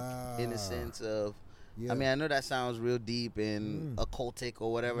 like in the sense of, yeah. I mean, I know that sounds real deep and occultic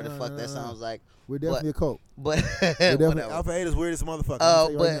or whatever the fuck that sounds like, we're definitely a cult. but definitely whatever. Alpha 8 is weird as a motherfucker.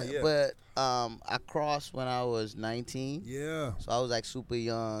 I'm gonna tell you right now. But I crossed when I was 19. Yeah. So I was like super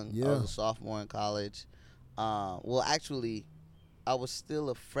young. Yeah. I was a sophomore in college. Well, actually, I was still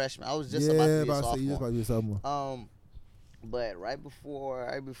a freshman. I was just about to be a say you just sophomore. about to be a sophomore. But right before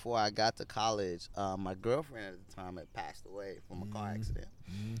I got to college, my girlfriend at the time had passed away from a car accident.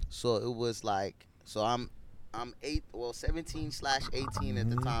 So it was like, so I'm 17/18 at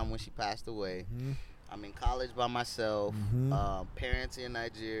the time when she passed away. I'm in college by myself. Parents in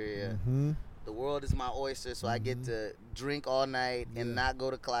Nigeria. The world is my oyster, so I get to drink all night and not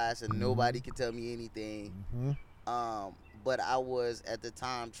go to class, and nobody can tell me anything. But I was at the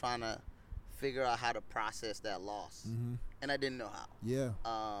time trying to figure out how to process that loss, and I didn't know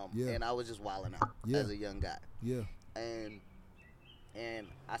how. And I was just wilding out as a young guy. And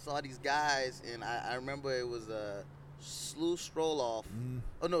I saw these guys, and I remember it was a SLU stroll off.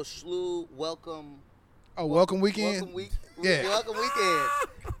 Oh no, SLU welcome. Oh, welcome weekend. Welcome weekend.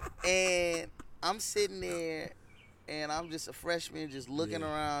 And I'm sitting there, and I'm just a freshman, just looking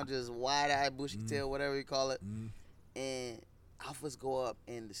around, just wide-eyed, bushy tail, whatever you call it. And Alphas go up,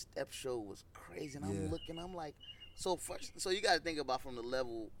 and the step show was crazy. And I'm looking, I'm like, so you got to think about from the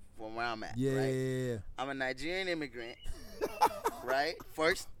level from where I'm at, right? I'm a Nigerian immigrant, right?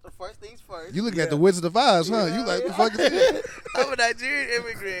 First things first. You looking at the Wizard of Oz, huh? You like, the fuck is this? I'm a Nigerian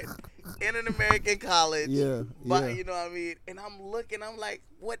immigrant in an American college. But you know what I mean? And I'm looking, I'm like,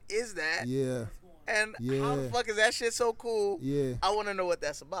 what is that? And how the fuck is that shit so cool? I want to know what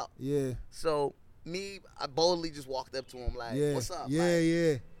that's about. So I boldly just walked up to him like, what's up?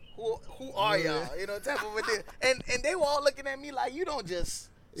 Who are y'all? You know, type of a deal. And they were all looking at me like, you don't just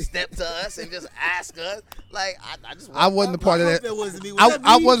step to us and just ask us. Like, I wasn't a part of that. Wasn't me.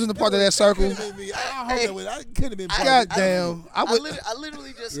 I wasn't a part of that circle. I could have been. God damn. I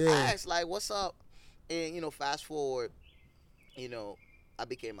literally just asked, like, what's up? And, you know, fast forward, you know, I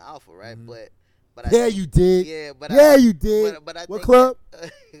became an alpha, right? But you did. You did. But I what think club?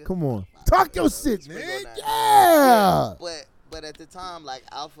 Come on. Talk your shit, man. Yeah. But at the time, like,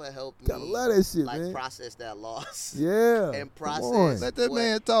 Alpha helped Gotta me, love that shit, like, man. process that loss. And process. Let that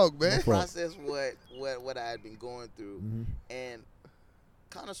man talk, man. Process what I had been going through, and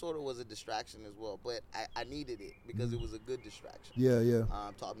kind of sort of was a distraction as well. But I needed it because it was a good distraction.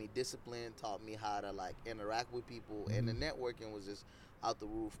 Taught me discipline, taught me how to, like, interact with people, and the networking was just out the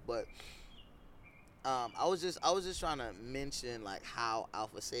roof. But I was just trying to mention, like, how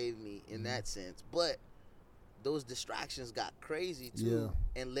Alpha saved me in that sense, but those distractions got crazy too,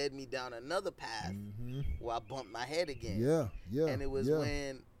 and led me down another path where I bumped my head again. And it was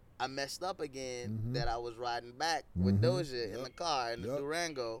when I messed up again that I was riding back with Doja in the car in the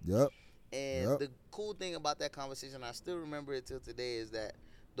Durango. And the cool thing about that conversation, I still remember it till today, is that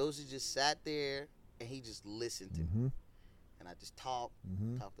Doja just sat there and he just listened to me. And I just talked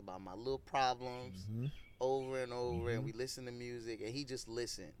about my little problems over and over, and we listened to music, and he just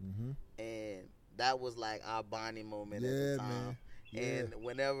listened. And that was like our bonding moment at the time. And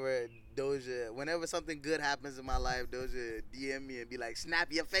whenever something good happens in my life, Doja DM me and be like,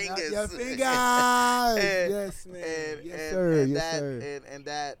 snap your fingers. Snap your fingers. Yes, man. Yes, sir. And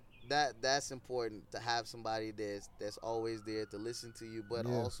that's important, to have somebody that's always there to listen to you, but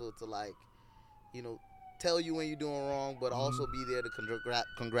also to, like, you know, tell you when you're doing wrong, but also be there to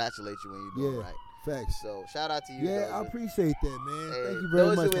congratulate you when you're doing right. Facts. So shout out to you. Yeah, Doja. I appreciate that, man. Hey, thank you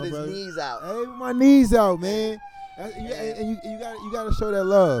very much, with my his brother. knees out. Hey, with my knees out, man. And you got to show that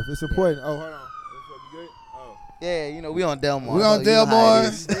love. It's important. Oh, hold on. What's up? You good? Oh. Yeah, you know, we on Delmar. We on Delmar.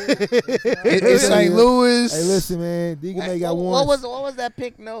 It's St. Louis. Hey, listen, man. Deacon May got one. What was that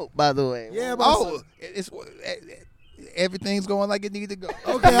pink note, by the way? Yeah, but it's everything's going like it needed to go.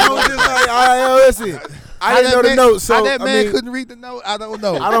 Okay, I was just like, all right, listen. I didn't know the note, so how that man couldn't read the note, I don't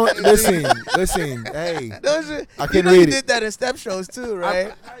know. I don't listen. Hey, I couldn't read it. You did that in step shows too,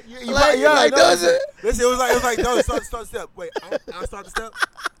 right? Listen, it was like, no, start the step. Wait, I'll start the step.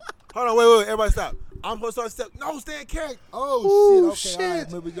 Hold on, wait, everybody stop. I'm supposed to start the step. No, stay in character. Oh, shit. Okay, all right,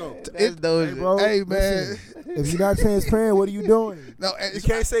 here we go. That's Doja. Hey, bro, hey, man. Listen, if you're not transparent, what are you doing? No, you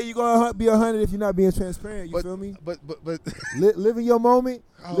can't say you're going to be 100 if you're not being transparent. You feel me? But live in your moment.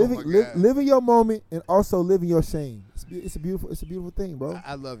 Oh live in your moment, and also live in your shame. It's a beautiful thing, bro.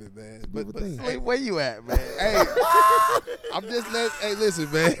 I love it, man. Beautiful thing. Hey, where you at, man? Hey, hey,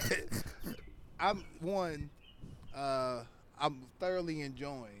 listen, man. I'm thoroughly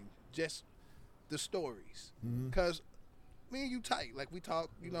enjoying just the stories, because me and you tight, like, we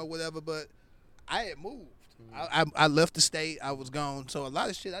talk, you know, whatever. But I had moved. I left the state. I was gone. So a lot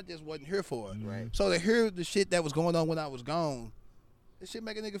of shit I just wasn't here for. Right. So to hear the shit that was going on when I was gone, this shit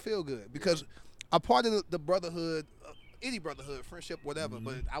make a nigga feel good, because a part of the brotherhood, any brotherhood, friendship, whatever,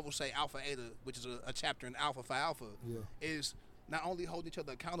 but I would say Alpha Eta, which is a chapter in Alpha Phi Alpha, is not only holding each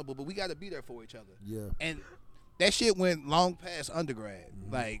other accountable, but we got to be there for each other. Yeah. And that shit went long past undergrad.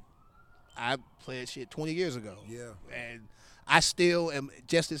 Like, I played shit 20 years ago. Yeah. And I still am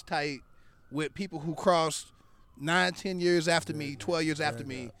just as tight with people who crossed 9, 10 years after me, 12 years after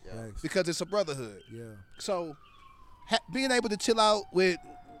me, because it's a brotherhood. Yeah. So being able to chill out with,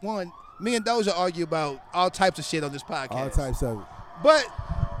 one, Me and Doja argue about all types of shit on this podcast. All types of it. But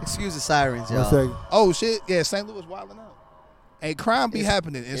Excuse the sirens, One y'all. second. oh shit, yeah, St. Louis wilding out. Hey, crime be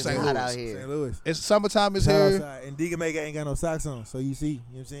happening in It's St. hot Louis. out here. St. Louis. It's summertime is Shout here. outside. And Deacon Maker ain't got no socks on, so you see, you know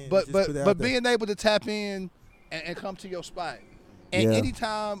what I'm saying? But Just put that but out but there. being able to tap in and come to your spot. And Yeah.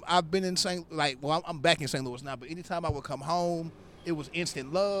 anytime I've been in I'm back in St. Louis now, but anytime I would come home, it was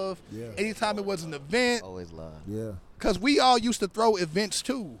instant love. Yeah. Anytime it was an event, Always love. Yeah. because we all used to throw events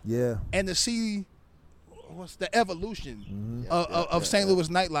too, Yeah. and to see what's the evolution Mm-hmm. of St. Louis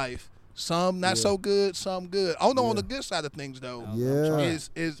nightlife. Some not so good, some good. Oh no, on the good side of things though, Yeah. is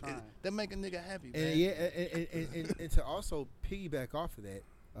that make a nigga happy, man. And yeah, and to also piggyback off of that,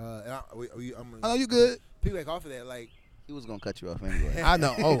 and I'm I know you good. piggyback off of that, like, He was gonna cut you off anyway. I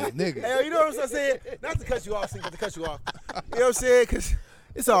know. Oh nigga. hey, you know what I'm saying? Not to cut you off, but to cut you off. You know what I'm saying? Because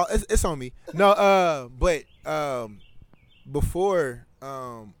it's on me. No, but before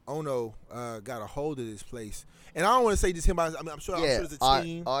Ono got a hold of this place, and I don't want to say just him. I'm sure it's a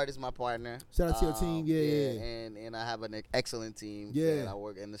team. Art is my partner. Shout out to your team. Yeah. And I have an excellent team. Yeah. that I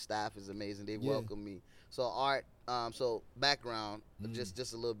work, and the staff is amazing. They Yeah. welcome me. So Art, so background,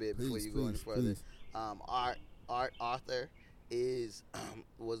 just a little bit before Please, you go any please, further. please. Art Arthur is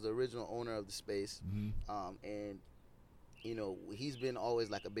was the original owner of the space, Mm-hmm. and you know he's been always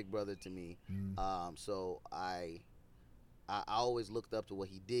like a big brother to me. Mm-hmm. So I always looked up to what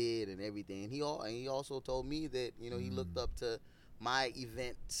he did and everything. And he also told me that he looked up to my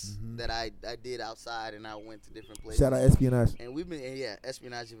events that I did outside, and I went to different places. Shout out Espionage. And we've been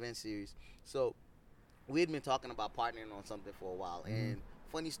Espionage Event Series. So we had been talking about partnering on something for a while. And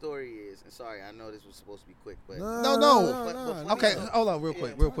funny story is, and sorry, I know this was supposed to be quick, but No. But Okay, funny- hold on,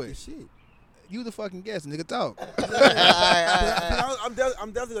 real quick. Shit. You the fucking guest, nigga. Talk. All right. I'm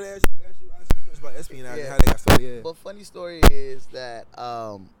definitely gonna ask you questions about Espionage and how they got started. Yeah. But funny story is that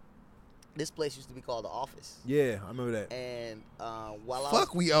this place used to be called The Office. Yeah, I remember that. And while I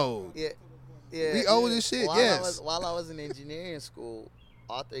Fuck, we old. Yeah. We old as shit, yes. While I was in engineering school,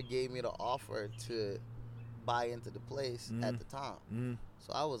 Arthur gave me the offer to buy into the place at the time.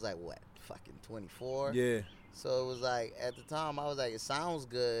 So I was like, what, fucking 24? Yeah. So it was like, at the time, I was like, it sounds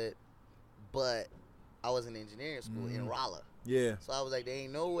good, but I was in engineering school in Rolla. Yeah. So I was like, there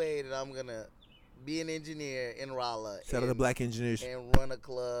ain't no way that I'm going to be an engineer in Rolla. Shout out to Black engineers. And run a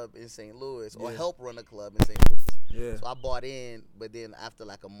club in St. Louis or Yeah. help run a club in St. Louis. Yeah. So I bought in, but then after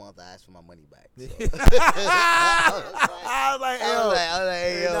like a month, I asked for my money back. So. I was like,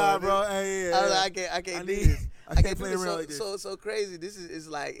 hey, yo, nah, bro. Hey, I was like, I can't do need- this. I can't do play this. around like this. So crazy. This is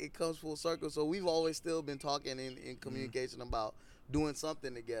like it comes full circle. So we've always still been talking in communication about doing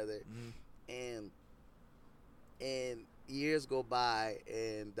something together, and years go by,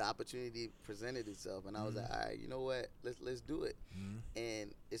 and the opportunity presented itself, and I was like, all right, you know what? Let's do it.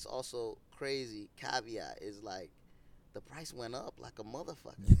 And it's also crazy. Caveat is like the price went up like a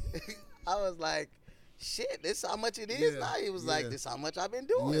motherfucker. I was like, shit, this how much it is now. He was like, this how much I've been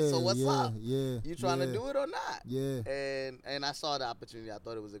doing. So what's up? Yeah. You trying to do it or not? Yeah. And I saw the opportunity. I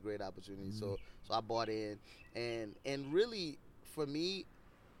thought it was a great opportunity. So I bought in, and really for me,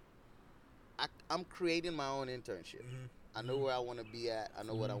 I'm creating my own internship. I know where I want to be at. I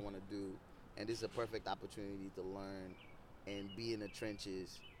know what I want to do, and this is a perfect opportunity to learn and be in the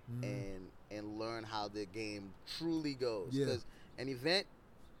trenches and learn how the game truly goes. Yeah. Because an event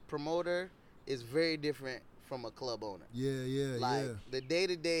promoter is very different from a club owner. Yeah. Like the day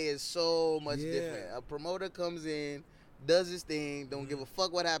to day is so much different. A promoter comes in, does his thing, don't give a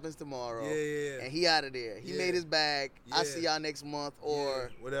fuck what happens tomorrow, and he out of there. He made his bag. I see y'all next month or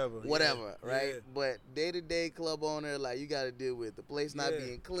whatever, right? But day to day club owner, like you got to deal with the place not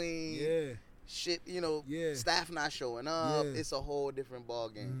being clean, shit, staff not showing up. It's a whole different ball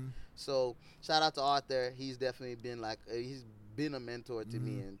game. So shout out to Arthur. He's definitely been he's been a mentor to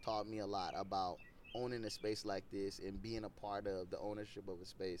me and taught me a lot about owning a space like this and being a part of the ownership of a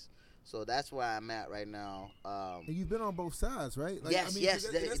space. So that's where I'm at right now. And you've been on both sides, right? Like, Yes,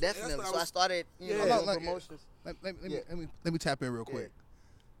 definitely. that's So I started, doing promotions. Let me tap in real quick.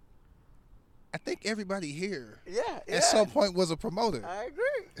 I think everybody here Yeah. at some point was a promoter. I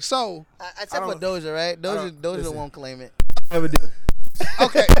agree. So Except for Doja, right? Doja won't claim it. Never did.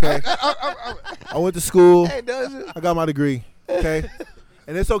 okay, I went to school. Hey, Doja. I got my degree. Okay.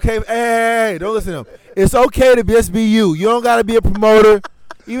 And it's okay. Hey, don't listen to him. It's okay to just be you. You don't got to be a promoter.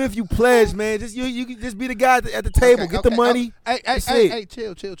 Even if you pledge, man, just you can just be the guy at the table. Get the money. Hey,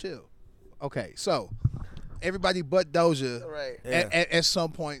 chill. Okay, so everybody but Doja Right. at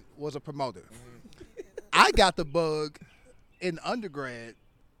some point was a promoter. I got the bug in undergrad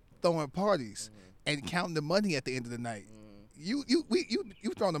throwing parties and counting the money at the end of the night.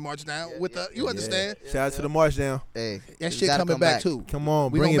 you throwing the march down with you understand? Shout out to the march down. Hey, That shit coming back too. Come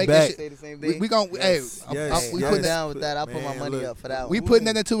on, We bring gonna it make that back. shit- say the same thing. We gonna Yes, we yes, putting I'm that down with that. I'll put my Man, money look. up for that we one. putting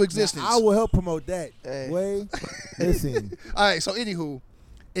that into existence. I will help promote that. Hey. Way, listen. All right, so anywho,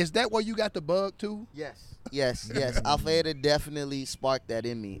 is that where you got the bug too? Yes. Alfeda definitely sparked that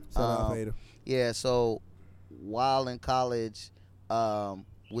in me. Shout out Vader. Yeah, so while in college,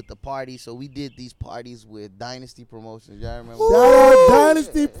 with the party, so we did these parties with Dynasty Promotions. Y'all remember? Shout out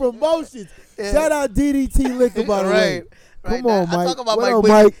Dynasty Promotions. Yeah. Shout out DDT Liquor, by the way. Right. Come Now, on, I Mike. talk about What Mike up,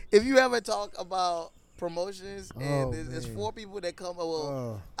 Boogie. Mike? If you ever talk about promotions, Oh, and there's man. 4 people that come. Well,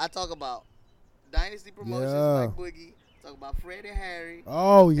 Oh. I talk about Dynasty Promotions, Yeah. Mike Boogie. Talk about Fred and Harry.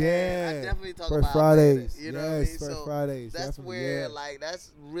 Oh, And yeah. I definitely talk First about Fridays. Alfeda, you know Yes, what I mean? First So Fridays. that's definitely, where, yeah. like,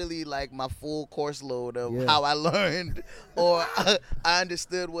 that's really like my full course load of Yeah. how I learned or I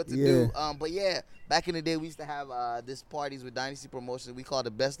understood what to do. Yeah. But yeah, back in the day, we used to have this parties with Dynasty Promotions. We called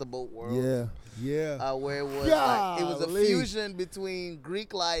it Best of Both Worlds. Yeah. Where it was like, it was a Golly. fusion between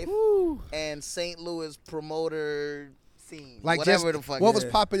Greek life Woo. and St. Louis promoter scene. Like whatever just the fuck. what it was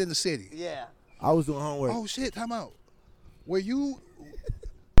is. popping in the city? Yeah. I was doing homework. Oh shit, time out. Were you?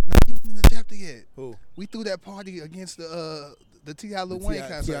 No, you weren't in the chapter yet. Who? We threw that party against the T.I. Lil Wayne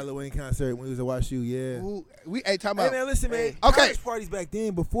concert. T.I. Lil Wayne concert when he was at WashU, yeah. Who- We time Hey out. man, listen, man. Hey. Okay. College parties back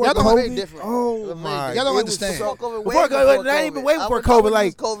then before Y'all don't COVID. have Very different. Oh Very my! different. Y'all don't It was understand. so- Before COVID, Before way COVID, not even way I before would COVID, use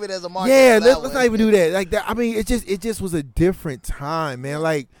like COVID as a market yeah, for that let's one. not even do that. Like that. I mean, it just was a different time, man.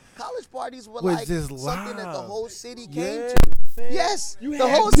 Like College parties were Was like just something that the live. whole city came yeah, to. man. Yes, You the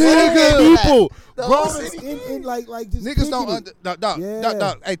had whole city niggas, came to that. people, The whole grown city. in like just Niggas don't kicking it. dog,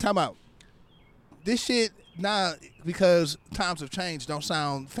 Yeah. hey, time out. This shit now because times have changed don't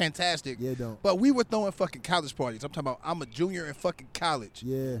sound fantastic. Yeah, don't. But we were throwing fucking college parties. I'm talking about I'm a junior in fucking college.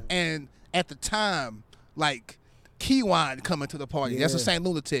 Yeah. And at the time, like Keywan coming to the party. That's a Yeah. St.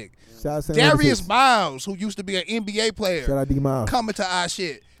 Lunatic. Shout out St. Darius Lunatic. Miles, who used to be an NBA player, Shout out D Miles. coming to our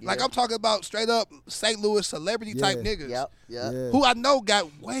shit. Like Yeah. I'm talking about straight up St. Louis celebrity type Yeah. niggas. Yep. Yeah. Who I know got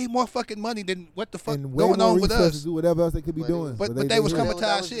way more fucking money than what the fuck And way going more on with resources us. to do whatever else they could be But- doing. but they was coming to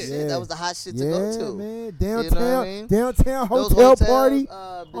our shit. Yeah. That was the hot shit to Yeah, go to. man. You know what Downtown, I mean? downtown Those hotel hotels, party the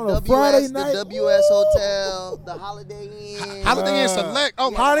on a WS, Friday night. the WS Hotel, the Holiday Inn. Holiday Inn Select. Oh,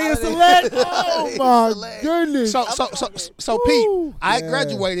 Yeah, Holiday Inn Select. Oh my Select. goodness. So Pete, Woo. I Yeah.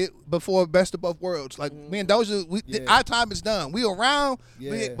 graduated before Best of Both Worlds. Like me and Doja, Yeah. our time is done. We around,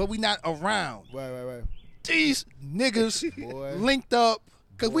 Yeah. but we not around. Right. These niggas Boy. linked up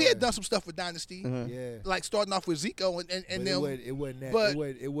because we had Boy. done some stuff with Dynasty, Yeah. like starting off with Zico and But them. it wasn't that. but-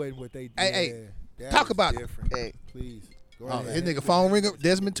 it wasn't what they did. Hey, That talk was about it. different. Hey. Please. Go Oh, ahead. his nigga phone ringing.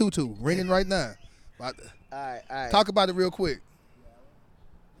 Desmond Tutu ringing right now. All right. Talk about it real quick.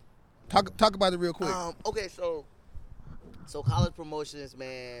 Talk about it real quick. Okay, so college promotions,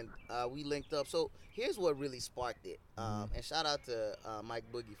 man, we linked up. So here's what really sparked it. And shout out to Mike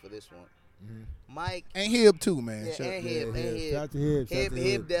Boogie for this one. Mike And Hib too, man. yeah, Shut- and Yeah, Hib, and Shout out to Hib. Shout out Hib, to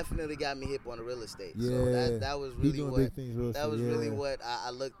Hib definitely got me hip on the real estate. Yeah. So that was He really doing what big things real that estate, was really yeah. what I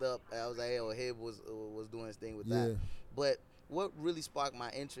looked up. I was like, hey, Hib was doing his thing with Yeah. that. But what really sparked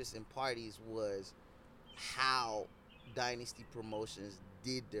my interest in parties was how Dynasty Promotions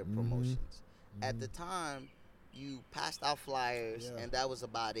did their Mm-hmm. promotions. At the time, you passed out flyers, Yeah. and that was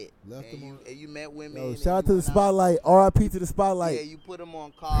about it. Left and them you on- and you met women. Yo, and shout out you to the went out. spotlight. R.I.P. to the spotlight. Yeah, you put them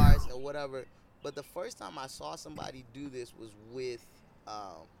on cars or whatever. But the first time I saw somebody do this was with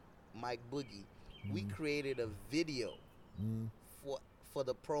Mike Boogie. We created a video for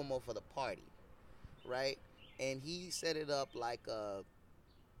the promo for the party, right? And he set it up like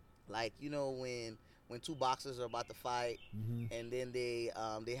you know when two boxers are about to fight, and then they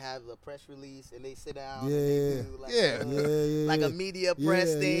have a press release and they sit down. And they Yeah. do like Yeah. like a media press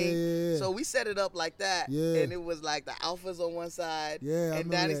Yeah, thing. yeah. So we set it up like that, Yeah. and it was like the Alphas on one side, Yeah, I and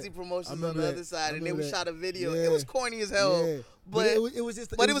remember Dynasty that. Promotions I on remember the that. other side, I and then we remember shot a video. Yeah. It was corny as hell, Yeah. but it was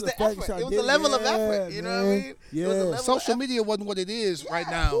just. but it was the fact effort. shot. It was the Yeah, level of effort. You know what I man. mean? Yeah. It was a level Social of media wasn't what it is right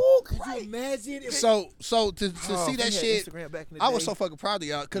now. Ooh, could Right. you imagine? If So to see that shit, Instagram back in the I was day. so fucking proud of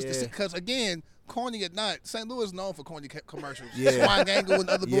y'all Yeah. because again, corny or not, St. Louis is known for corny commercials. Yeah. Swine Gangle and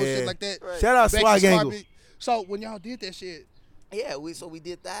other bullshit Yeah. like that. Right. Shout out Becky Swag Angle. Smarby. So when y'all did that shit, Yeah, we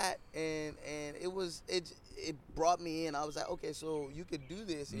did that, and it brought me in. I was like, okay, so you could do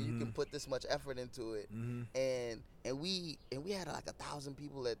this, and you can put this much effort into it, and we had like 1,000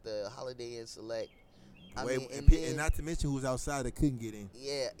 people at the Holiday Inn Select. I mean, and then- not to mention who was outside that couldn't get in.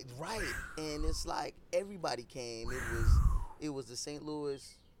 yeah, right. And it's like everybody came. It was the St.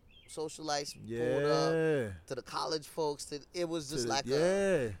 Louis socialites pulled up to the college folks. It was just like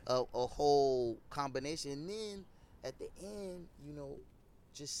a whole combination. And then at the end,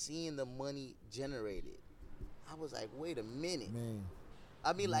 just seeing the money generated, I was like, wait a minute. Man.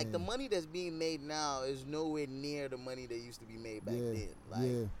 I mean, like, the Man. money that's being made now is nowhere near the money that used to be made back then.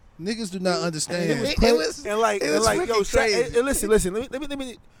 Like, Niggas do not understand. it was and like, freaking yo, crazy. listen. Let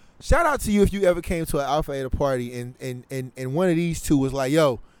me. Shout out to you if you ever came to an Alpha Eta party and one of these two was like,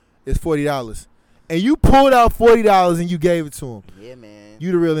 yo, it's $40, and you pulled out $40 and you gave it to him. Yeah, man.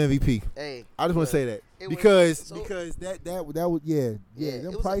 You the real MVP. Hey, I just want to say that it because That was them it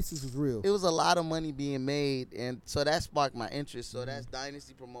was prices was real. it was a lot of money being made, and so that sparked my interest. So that's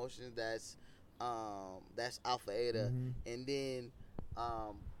Dynasty Promotions, that's Alpha Eta, and then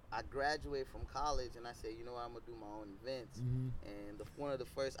I graduated from college, and I said, you know what, I'm gonna do my own events. And one of the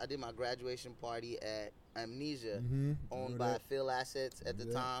first, I did my graduation party at Amnesia, owned by Phil Assets at the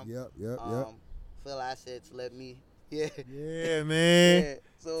time. Yep. Phil Assets let me, yeah, man. yeah.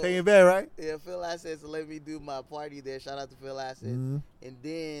 So Take it back, right? yeah, Phil Assets let me do my party there. Shout out to Phil Assets. And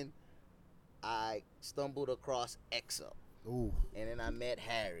then I stumbled across EXO. Ooh. And then I met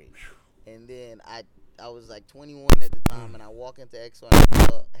Harry. And then I was like 21 at the time, and I walk into EXO and I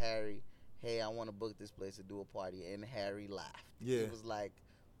tell Harry, hey, I want to book this place to do a party. And Harry laughed. Yeah. He was like,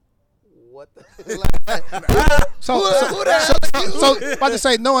 what the So about to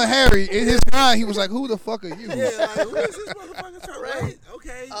say, knowing Harry, in his mind, he was like, who the fuck are you? Yeah, like, who is this motherfucker trying to write?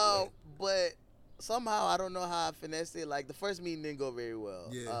 Okay. But somehow, I don't know how I finessed it. Like, the first meeting didn't go very well.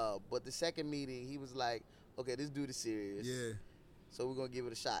 Yeah. But the second meeting, he was like, okay, this dude is serious. Yeah. So we're going to give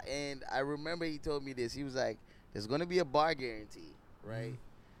it a shot. And I remember he told me this. He was like, there's going to be a bar guarantee, right?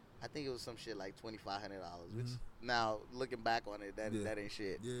 I think it was some shit like $2,500, which now, looking back on it, that ain't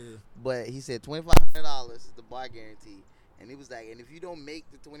shit. Yeah. But he said $2,500 is the bar guarantee. And he was like, and if you don't make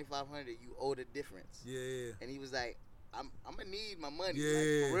the $2,500, you owe the difference. Yeah. And he was like, I'm going to need my money.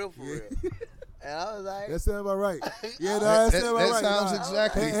 Yeah. Like, for real. And I was like, That sounds about right. Yeah, That that sounds about right. sounds Nah.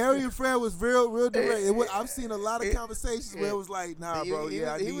 exactly. Hey, Harry and Fred was real direct. I've seen a lot of conversations where it was like, nah, bro, I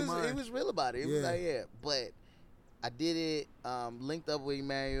he need mine. He was real about it. He was like, yeah. But I did it, linked up with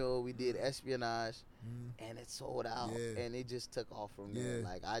Emmanuel. We did Espionage, and it sold out. Yeah. And it just took off from there. Yeah.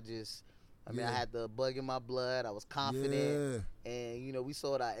 Like, I had the bug in my blood. I was confident. And, we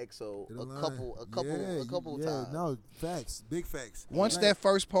sold out EXO a couple times. No, facts. Big facts. Once that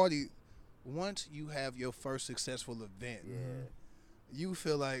first party, once you have your first successful event, you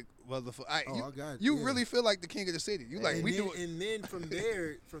feel like, I got it. You really feel like the king of the city. You like, and then from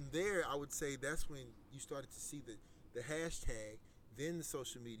there, I would say that's when you started to see the hashtag, then the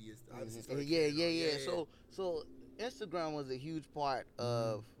social media. Yeah. So Instagram was a huge part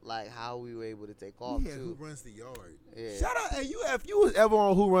of like how we were able to take off too. Who runs the yard? Yeah. Shout out, hey, if you was ever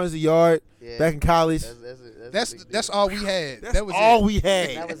on Who Runs the Yard back in college, that's all we had. That was all we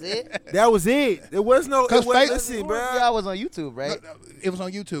had. That was it. That was it. There was no. Listen, bro. Yeah, I was on YouTube, right? It was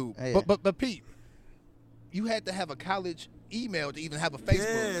on YouTube. Yeah. But Pete, you had to have a college email to even have a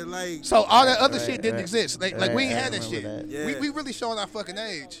Facebook. Yeah, like. So all that other shit didn't exist. Like we ain't had that shit. That. Yeah. We really showing our fucking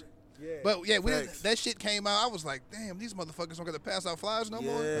age. Yeah. But yeah, that shit came out. I was like, damn, these motherfuckers don't got to pass out flyers no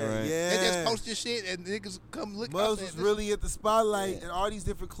more. Yeah. They just post this shit and niggas come look. Muzz was really at the spotlight and all these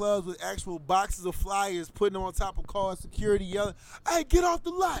different clubs with actual boxes of flyers, putting them on top of cars, security yelling, "Hey, get off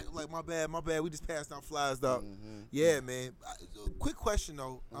the lot!" Like, my bad. We just passed out flyers, dog. Yeah, man. Quick question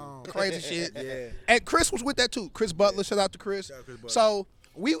though. Crazy shit. Yeah. And Chris was with that too. Chris Butler, shout out to Chris. Shout out Chris Butler. So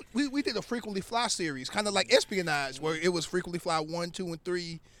we did a Frequently Fly series, kind of like Espionage, where it was Frequently Fly 1, 2, and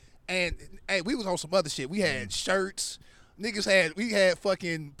 3. And hey, we was on some other shit. We had shirts. We had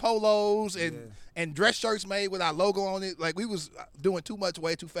fucking polos and dress shirts made with our logo on it. Like, we was doing too much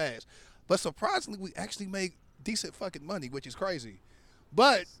way too fast. But surprisingly, we actually made decent fucking money, which is crazy.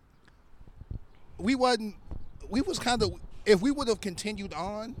 But we was kind of, if we would have continued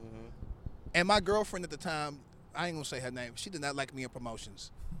on, and my girlfriend at the time, I ain't gonna say her name, she did not like me in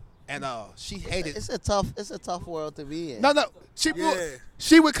promotions at all. She hated. It's a tough world to be in. No.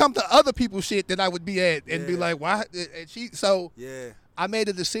 She would come to other people's shit that I would be at and be like, why? And I made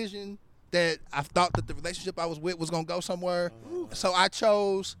a decision that I thought that the relationship I was with was gonna go somewhere. So I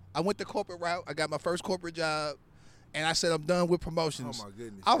went the corporate route. I got my first corporate job, and I said I'm done with promotions. Oh my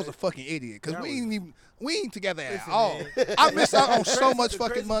goodness. I was a fucking idiot because we ain't together at all. I missed out on so much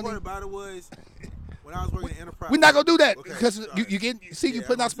fucking money. The crazy part about it was, when I was working at Enterprise. We're not gonna do that Okay, because sorry. you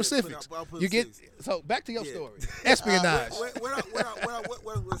putting out specifics. I'll put You get specifics. so back to your story. Espionage. What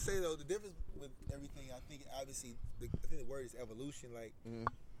I would say though, the difference with everything, I think obviously, I think the word is evolution. Like,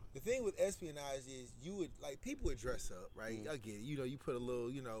 the thing with espionage is people would dress up, right? I get it. You put a little,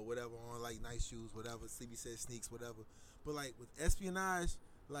 whatever on, like nice shoes, whatever. CB said sneaks, whatever. But like with espionage,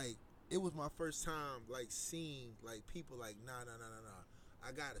 like it was my first time like seeing like people like nah.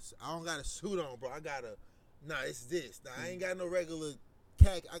 I don't got a suit on, bro. It's this. Nah, I ain't got no regular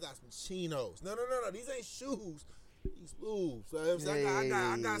khaki. I got some chinos. No. These ain't shoes. These moves. So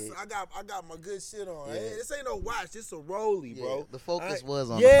I got my good shit on. Yeah. This ain't no watch. This a rollie, bro. The focus was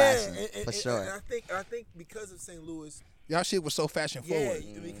on the fashion for sure. And I think because of St. Louis, Y'all shit was so fashion forward.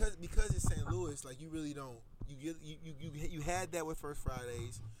 because it's St. Louis, like you really don't. You had that with First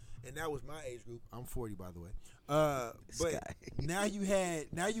Fridays, and that was my age group. I'm 40, by the way. But now you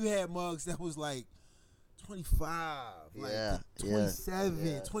had mugs that was like 25, like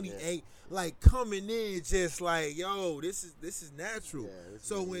 27, 28, like coming in just like, yo, this is natural.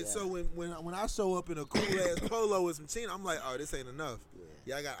 So when I show up in a cool ass polo with some chino, I'm like, oh, this ain't enough.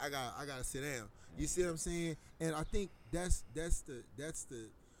 Yeah, I gotta sit down. You see what I'm saying? And I think that's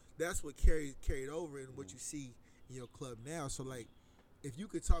what carried over in what you see in your club now. So like, if you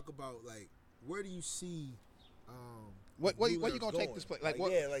could talk about like, where do you see where you gonna take this place? Like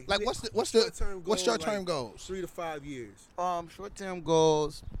what's what's short term goals? 3 to 5 years. Short term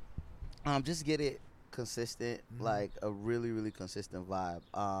goals. Just get it consistent, like a really, really consistent vibe.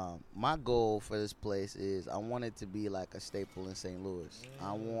 My goal for this place is I want it to be like a staple in St. Louis.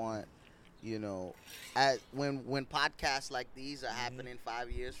 I want, when podcasts like these are happening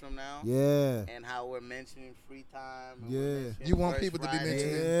 5 years from now, and how we're mentioning free time, you want people to be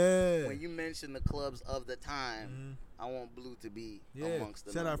mentioning. When you mention the clubs of the time, I want Blue to be amongst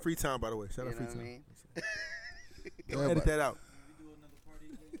them. Shout out Free Time, by the way. Shout out Free Time. I mean? Don't edit that out.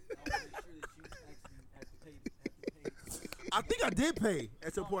 I think I did pay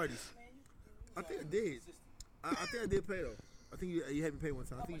at your parties. I think I did. I think I did pay though. I think you had me pay one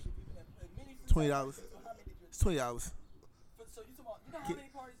time. I think $20. It's $20.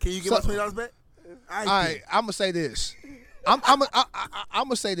 Can you give us $20 back? All right, I'm gonna say this. I'm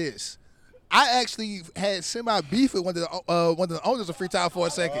gonna say this. I actually had semi beef with one of the owners of Free Time for a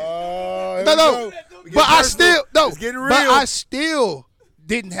second. No, but I still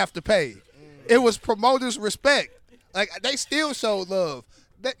didn't have to pay. It was promoters' respect. Like they still showed love.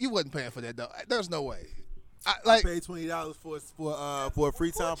 That you wasn't paying for that though. There's no way. I paid $20 for a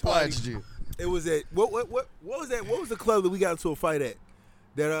Free Time party. It was at what was that? What was the club that we got into a fight at?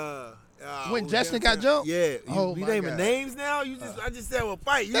 That when Justin got jumped? Yeah. You naming names now? I just said a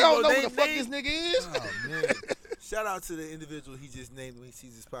fight. You don't know who the fuck this nigga is. Oh man. Shout out to the individual he just named when he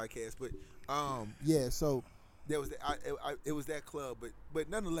sees this podcast. But so there was it was that club, but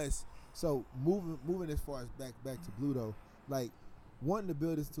nonetheless. So moving as far as back to Blue though, like wanting to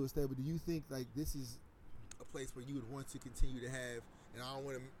build this to a stable, do you think like this is a place where you would want to continue to have, and I don't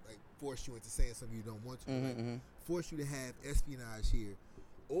want to like force you into saying something you don't want to, force you to have espionage here,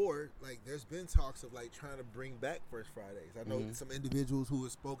 or like there's been talks of like trying to bring back First Fridays. I know some individuals who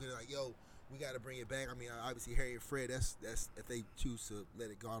have spoken like, yo, we got to bring it back. I mean, obviously Harry and Fred, that's if they choose to let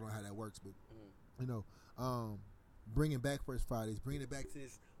it go. I don't know how that works, but bringing back First Fridays, bringing it back to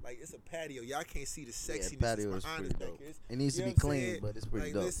this. Like, it's a patio. Y'all can't see the sexiness patio is behind pretty it. dope. It needs to be clean, but it's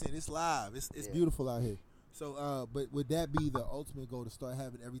pretty dope. Listen, it's live. It's beautiful out here. So, but would that be the ultimate goal, to start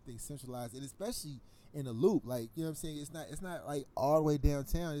having everything centralized, and especially in a loop? Like, you know what I'm saying? It's not like all the way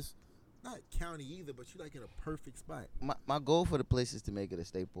downtown. It's not county either, but you're like in a perfect spot. My goal for the place is to make it a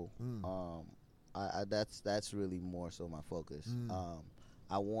staple. That's really more so my focus.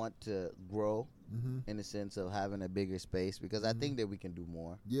 I want to grow in the sense of having a bigger space, because I think that we can do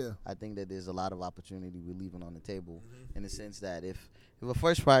more. Yeah. I think that there's a lot of opportunity we're leaving on the table in the sense that if a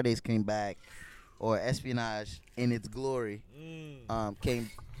First Fridays came back, or espionage in its glory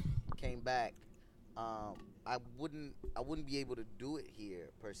came back, I wouldn't be able to do it here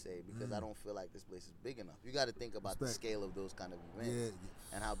per se, because I don't feel like this place is big enough. You got to think about the scale of those kind of events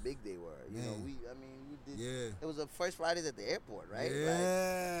and how big they were. You know, we did. Yeah. It was a First Fridays at the airport, right?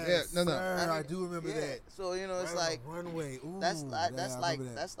 Yeah. No. I do remember that. So it's right like runway. Ooh, that's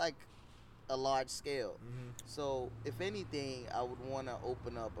like a large scale. So if anything, I would want to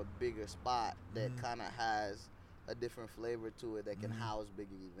open up a bigger spot that kind of has a different flavor to it that can house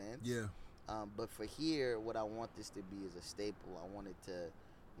bigger events. Yeah. But for here, what I want this to be is a staple. I want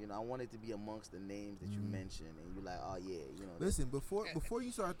it to be amongst the names that you mentioned, and you're like, oh yeah, Listen, before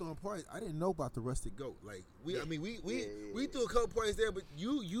you started throwing parties, I didn't know about the Rustic Goat. Like we threw a couple parties there, but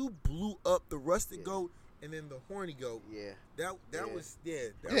you blew up the Rustic Goat and then the Horny Goat. Yeah. That was.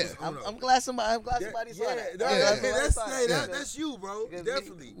 I'm glad somebody saw that. That's you, bro.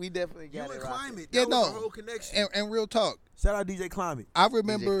 Definitely. We definitely got you it. and Climate. Yeah, that was the whole connection. And real talk. Shout out DJ Climate. I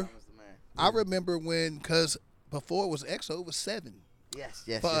remember when, because before it was EXO, it was 7. Yes.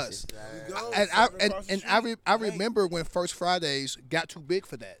 For us. And I remember when First Fridays got too big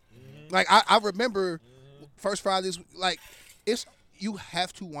for that. Like I remember First Fridays. Like it's you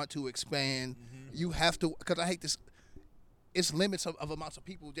have to want to expand. You have to because I hate this. It's limits of amounts of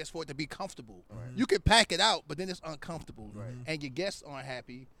people just for it to be comfortable. You can pack it out, but then it's uncomfortable, and your guests aren't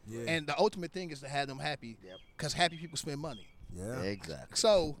happy. Yeah. And the ultimate thing is to have them happy, because happy people spend money. Yeah, exactly.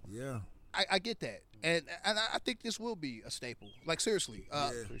 So yeah, I get that, and I think this will be a staple. Like seriously,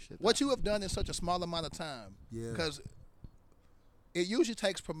 what you have done in such a small amount of time, because it usually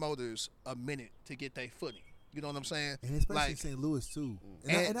takes promoters a minute to get their footing. You know what I'm saying? And especially like, in St. Louis too.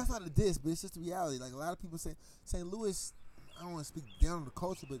 And that's not a diss, but it's just the reality. Like a lot of people say, St. Louis. I don't want to speak down on the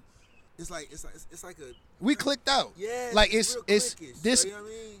culture, but it's like a we clicked out. Yeah, like it's cliquish, this. So, you know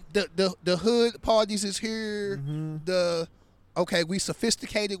what I mean? The hood parties is here. Okay, we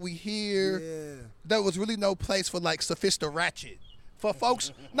sophisticated. We here. Yeah. There was really no place for like ratchet for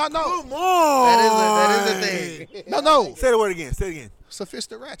folks. No. Come on. That is the thing. No. Say the word again. Say it again.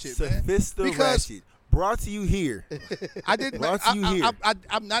 Ratchet. Ratchet. Brought to you here. I didn't. Brought to you here.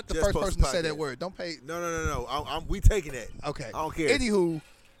 I'm not the Just first person to say podcast. that word. Don't pay. No. We taking that. Okay. I don't care. Anywho,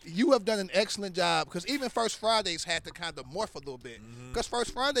 you have done an excellent job because even First Fridays had to kind of morph a little bit because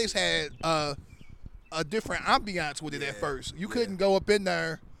First Fridays had a different ambiance with it at first. You couldn't go up in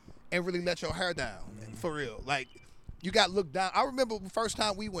there and really let your hair down for real. Like you got looked down. I remember the first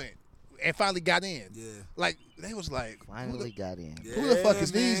time we went and finally got in. Yeah. Like they was like finally got in. Who the fuck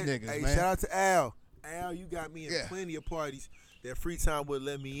is these niggas, hey, man? shout out to Al. Al, you got me in plenty of parties that free time would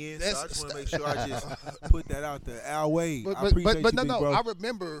let me in. So I just want to make sure I just put that out there. Al Wade, I appreciate you, big bro. I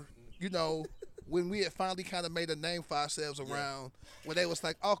remember, when we had finally kind of made a name for ourselves around when they was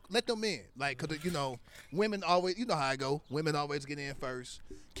like, oh, let them in. Like, because, women always, you know how I go. Women always get in first.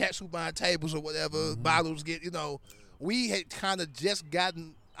 Cats who buy tables or whatever, bottles get, we had kind of just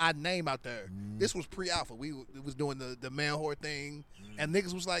gotten our name out there. This was pre-alpha. We was doing the man whore thing. And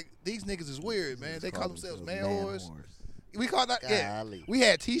niggas was like, these niggas is weird, man. They call themselves man whores. We called that, we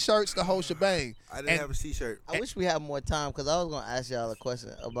had T-shirts, the whole shebang. I didn't have a T-shirt. I wish we had more time because I was going to ask y'all a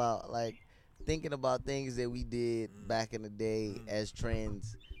question about, like, thinking about things that we did back in the day as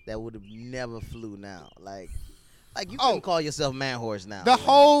trends that would have never flew now. Like you couldn't call yourself man horse now. The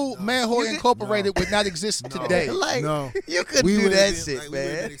whole man whore incorporated would not exist today. Like, you couldn't do that shit,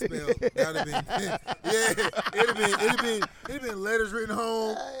 man. It'd been letters written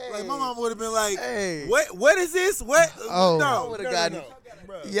home. Hey. Like my mom would have been like, hey. What is this? What? Oh, no, I would have gotten.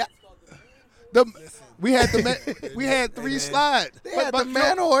 Yeah. We had 3 slides. They had the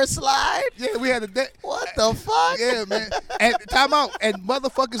man horse slide. Yeah, we had what the fuck? Yeah, man. And time out. And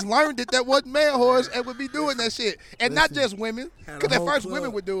motherfuckers learned that wasn't man horse and would be doing that shit. And not just women, because at first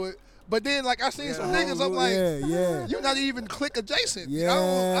women would do it. But then, like, I seen some niggas, I'm like, you're not even click adjacent. Yeah. I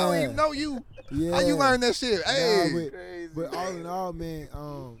don't even know you. Yeah. How you learn that shit? Hey. But all in all, man,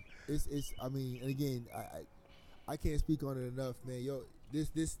 it's I mean, and again, I can't speak on it enough, man. Yo, this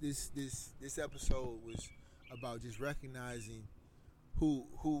episode was about just recognizing who's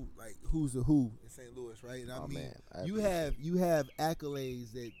the who in St. Louis, right? And I mean, man, you have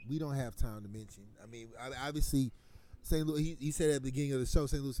accolades that we don't have time to mention. I mean, obviously, St. Louis. He said at the beginning of the show,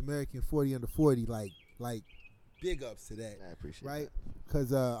 St. Louis American 40 under 40, like big ups to that. I appreciate right?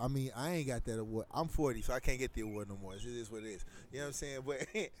 Because I mean, I ain't got that award. I'm 40, so I can't get the award no more. It is what it is. You know what I'm saying? But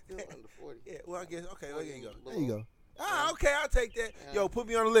still under 40. Yeah. Well, I guess okay. There you go. There you go. Okay, I'll take that. Yo, put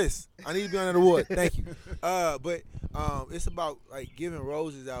me on the list. I need to be on that award. Thank you. But it's about like giving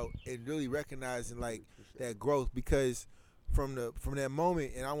roses out and really recognizing like that growth, because from that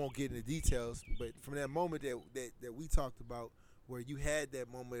moment, and I won't get into details, but from that moment that we talked about, where you had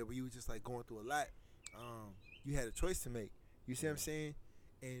that moment where you were just like going through a lot, you had a choice to make. You see what I'm saying?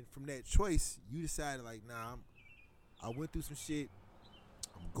 And from that choice, you decided like, nah, I went through some shit.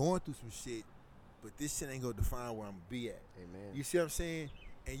 I'm going through some shit. But this shit ain't gonna define where I'm gonna be at. Amen. You see what I'm saying?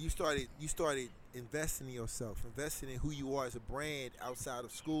 And you started investing in yourself, investing in who you are as a brand outside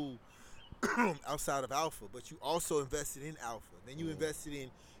of school, outside of Alpha. But you also invested in Alpha. Then you invested in,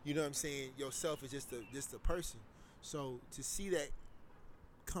 you know what I'm saying, yourself as just a person. So to see that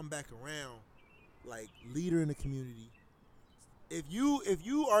come back around, like leader in the community. If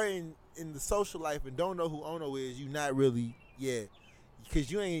you are in the social life and don't know who Ono is, you not really Because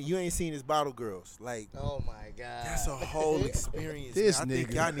you ain't seen his Bottle Girls. Like, oh my God, that's a whole experience. This I nigga.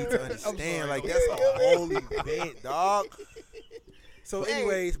 think y'all need to understand. Like, that's a whole event, dog. So,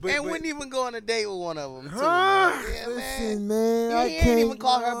 anyways, but wouldn't even go on a date with one of them. Too, yeah, listen, man, I ain't can't even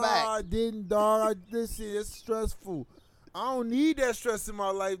call her back. I didn't, dog. Listen, it's stressful. I don't need that stress in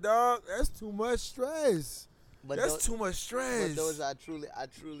my life, dog. That's too much stress. But that's too much stress. But those I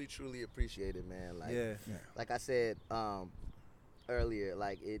truly appreciate it, man. Like, like I said, earlier,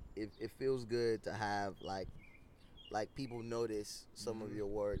 like it feels good to have like people notice some of your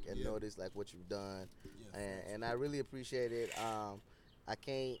work and notice like what you've done, and I really appreciate it. I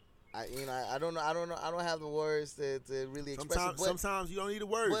can't. I don't know. I don't have the words to really express it. But, sometimes you don't need the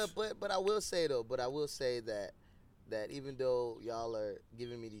words. But I will say though. But I will say that even though y'all are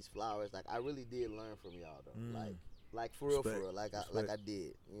giving me these flowers, like I really did learn from y'all though. Like for real, like I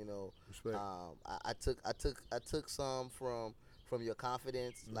did. You know. Respect. I took some from your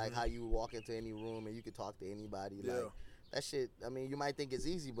confidence, like how you walk into any room and you can talk to anybody. Yeah. Like that shit. I mean, you might think it's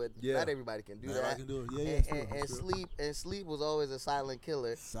easy, but Yeah. not everybody can do Not that. everybody can do it. Yeah, And sleep was always a silent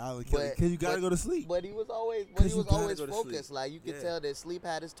killer. Silent killer. Because you gotta go to sleep. But he was always You gotta go to focused. sleep. Like you could Yeah. tell that Sleep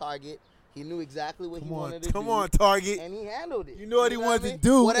had his target. He knew exactly what he wanted to do. Come on, Target. And he handled it. You know what he wanted I to mean?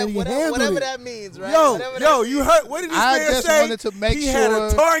 do, Whatever, and he handled whatever it. that means, right? Whatever that Yo, means. you heard? What did this I man just say? wanted to make he had a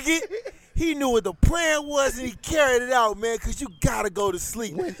sure- target. He knew what the plan was, and he carried it out, man. Cause you gotta go to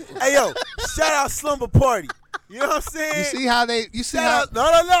sleep. Hey, yo, shout out Slumber Party. You know what I'm saying? You see how they? You see Shout how?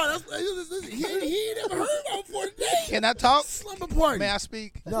 out, no. He ain't never heard about for today. Can I talk? Slumber Party. May I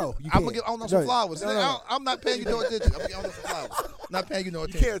speak? No, you I'm can't. gonna get on No, some flowers. no. I'm not paying you no attention. I'm gonna get on some flowers. Not paying you no You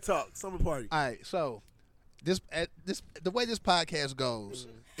attention. can't talk. Slumber Party. All right, so the way this podcast goes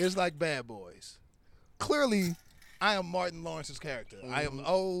is like Bad Boys. Clearly, I am Martin Lawrence's character. I am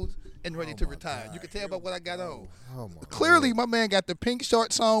old and ready to retire. You can tell by what I got on. Oh my Clearly, my man got the pink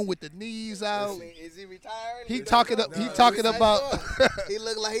shorts on with the knees out. Is he retiring? He talking about. He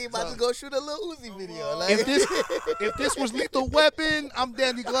look like he about to go shoot a little Uzi video. Like, If this was Lethal Weapon, I'm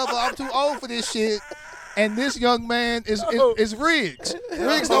Danny Glover. I'm too old for this shit. And this young man is Riggs.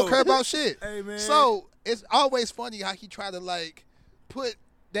 Riggs don't care about shit. Hey, man. So it's always funny how he try to like put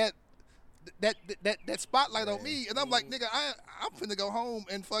that spotlight on me, and I'm like, nigga, I'm finna go home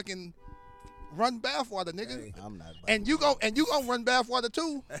and fucking run bathwater, nigga. Hey. I'm not. And you gonna run bathwater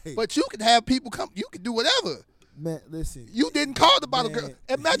too. Hey. But you can have people come. You can do whatever. Man, listen. You didn't call the bottle Man. girl.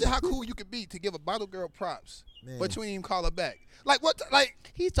 Imagine how cool you could be to give a bottle girl props, Man. but you ain't even call her back. Like what?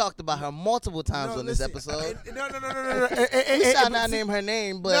 Like He talked about her multiple times on this listen, episode. No. We shall not name her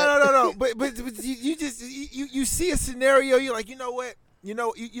name, but No. But you just you see a scenario. You're like, you know what? You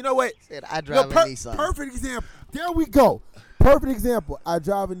know what? said I drive a Nissan. Perfect example. There we go. Perfect example. I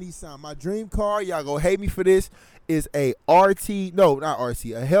drive a Nissan. My dream car, y'all gonna hate me for this, is a RT. No, not RT.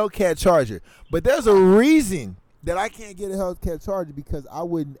 A Hellcat Charger. But there's a reason that I can't Get a Hellcat Charger because I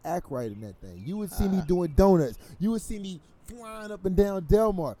wouldn't act right in that thing. You would see me doing donuts. You would see me flying up and down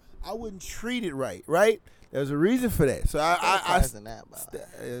Delmar. I wouldn't treat it right? There's a reason for that. So yeah. I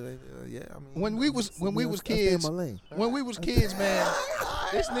mean, when we was I stay in kids, my lane. when we was kids, man,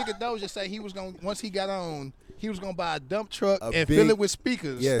 this nigga Doja say he was gonna once he got on. He was gonna buy a dump truck A and big- fill it with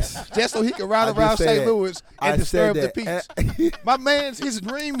speakers, Yes. just so he could ride I did around say St. that. Louis I and disturb the said peace. My man's his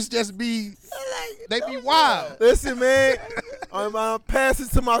dreams just be they be wild. Listen, man, I'm passing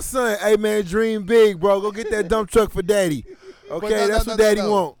to my son. Hey, man, dream big, bro. Go get that dump truck for daddy. Okay, no, that's no, what no, daddy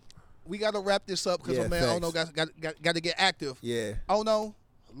no. want. We gotta wrap this up because Yeah, my man facts. Ono got to get active. Yeah, Ono,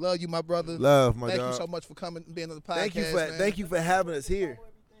 love you, my brother. love my Thank dog. you so much for coming and being on the podcast. Thank you for having us here.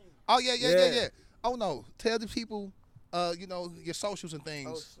 Oh yeah. Yeah. Oh no, tell the people, your socials and Oh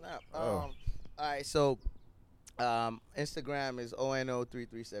things. snap! Oh. All right, so Instagram is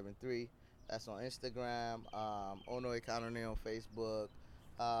ONO3373. That's on Instagram. Ono Economy on Facebook.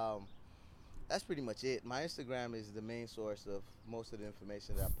 That's pretty much it. My Instagram is the main source of most of the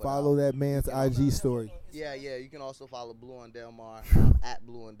information that I put Follow out. that man's IG story. Yeah. You can also follow Blue on Delmar at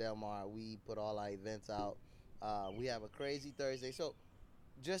Blue on Delmar. We put all our events out. We have a crazy Thursday. So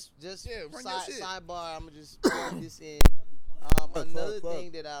just run your shit. sidebar. I'm gonna just put this in. Plug.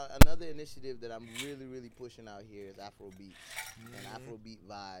 Another initiative that I'm really pushing out here is Afrobeat and Afrobeat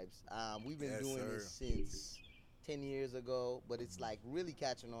vibes. We've been Yes, doing sir. this since 10 years ago, but it's like really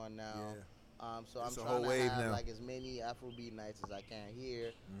catching on now. So It's a I'm whole trying to wave have now. like as many Afrobeat nights as I can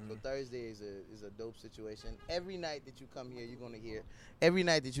here. So Thursday is a dope situation. Every night that you come here, you're gonna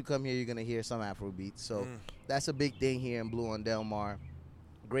hear some Afrobeat. So that's a big thing here in Blue on Delmar.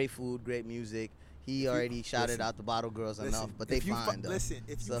 Great food, great music. He already shouted out the Bottle Girls enough, but they fine though. Listen,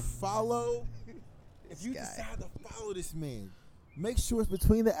 if you So- follow, if you guy. decide to follow this man, Make sure it's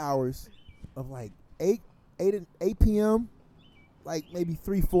between the hours of like 8 p.m. like maybe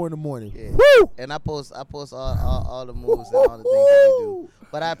 3-4 in the morning. Yeah. Woo! And I post all the moves and all the things that we do.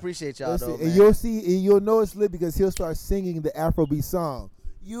 But I appreciate y'all Listen, though, and man. you'll know it's lit because he'll start singing the Afrobeat song.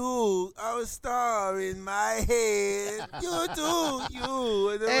 You are a star in my head. You do,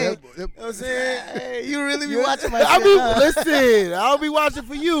 you. Hey, You know what I'm saying? Hey, you really be watching my I'll shit, be huh? listen. I'll be watching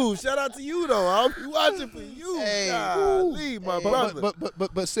for you. Shout out to you though. I'll be watching for you. Hey. Golly, my Hey. brother.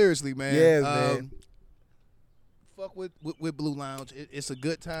 But seriously, man. Yeah, man. Fuck with Blue Lounge. It's a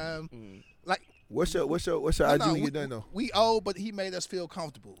good time. Like What's your IG when you done though? we old, but he made us feel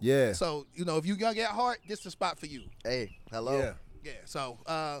comfortable. Yeah. So if you young at heart, this the spot for you. Hey, hello. Yeah. Yeah. So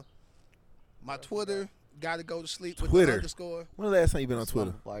my Twitter gotta go to sleep Twitter. with the underscore. When the last time you been on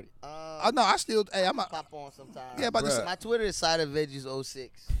Twitter? Party. Oh no, I still. Hey, I'm a. Pop on sometimes. Yeah, about to Bruh. say. My Twitter is Side of Veggies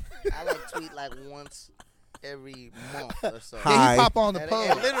 06. I like tweet like once every month or so. Hi. Yeah, he pop on the And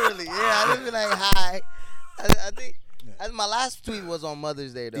pub. literally, yeah, I just be like, hi. I think my last tweet was on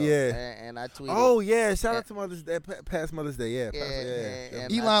Mother's Day though. Yeah. And I tweeted. Oh yeah, shout out to Mother's Day, past Mother's Day, yeah. Yeah,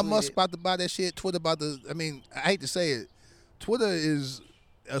 and I Elon Musk tweeted- about to buy that shit. Twitter about to. I mean, I hate to say it. Twitter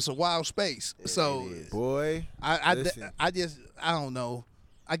it's a wild space. So it is. Boy, I listen. I don't know.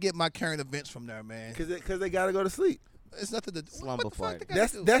 I get my current events from there, man. cause they gotta go to sleep. It's nothing to Slumber what the fuck party. they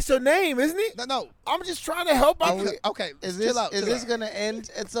gotta do? That's your name, isn't it? No. I'm just trying to help out. Okay. Is chill this out. is chill this out. gonna end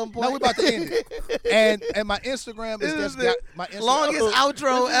at some point? No, we're about to end it. And my Instagram is This just is got the my Instagram. longest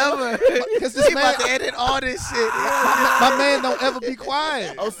outro ever. Because this He man, about to edit all this shit. my man don't ever be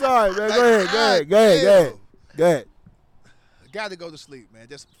quiet. I'm sorry, man. Go ahead. Got to go to sleep, man.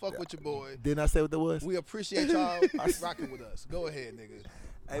 Just fuck with your boy. Didn't I say what that was? We appreciate y'all rocking with us. Go ahead, nigga.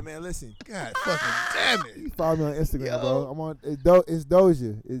 Hey man, listen. God fucking damn it. Follow me on Instagram, Yo. bro. I'm on. It's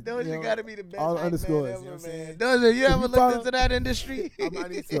Doja. It's, Doja you know, gotta be the best all hype underscores, man you know ever, what I'm man. saying? Doja, you ever you looked follow- into that industry? I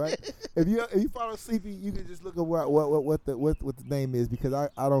might need to, right? If you follow Sleepy, you can just look at what the name is because I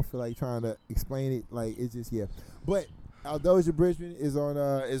don't feel like trying to explain it. Like it's just But Doja Bridgman is on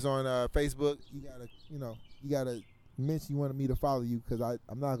Facebook. You gotta mention you wanted me to follow you because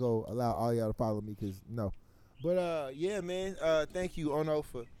I'm not gonna allow all y'all to follow me because no. But yeah, man. Thank you, Ono,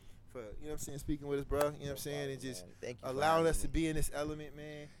 for you know what I'm saying, speaking with us, bro. You know what I'm saying, and just Thank you for allowing having us to me. be in this element,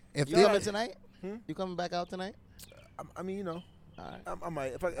 man. If You this- coming tonight? Hmm? You coming back out tonight? I mean, you know, All right. I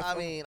might. If I I mean,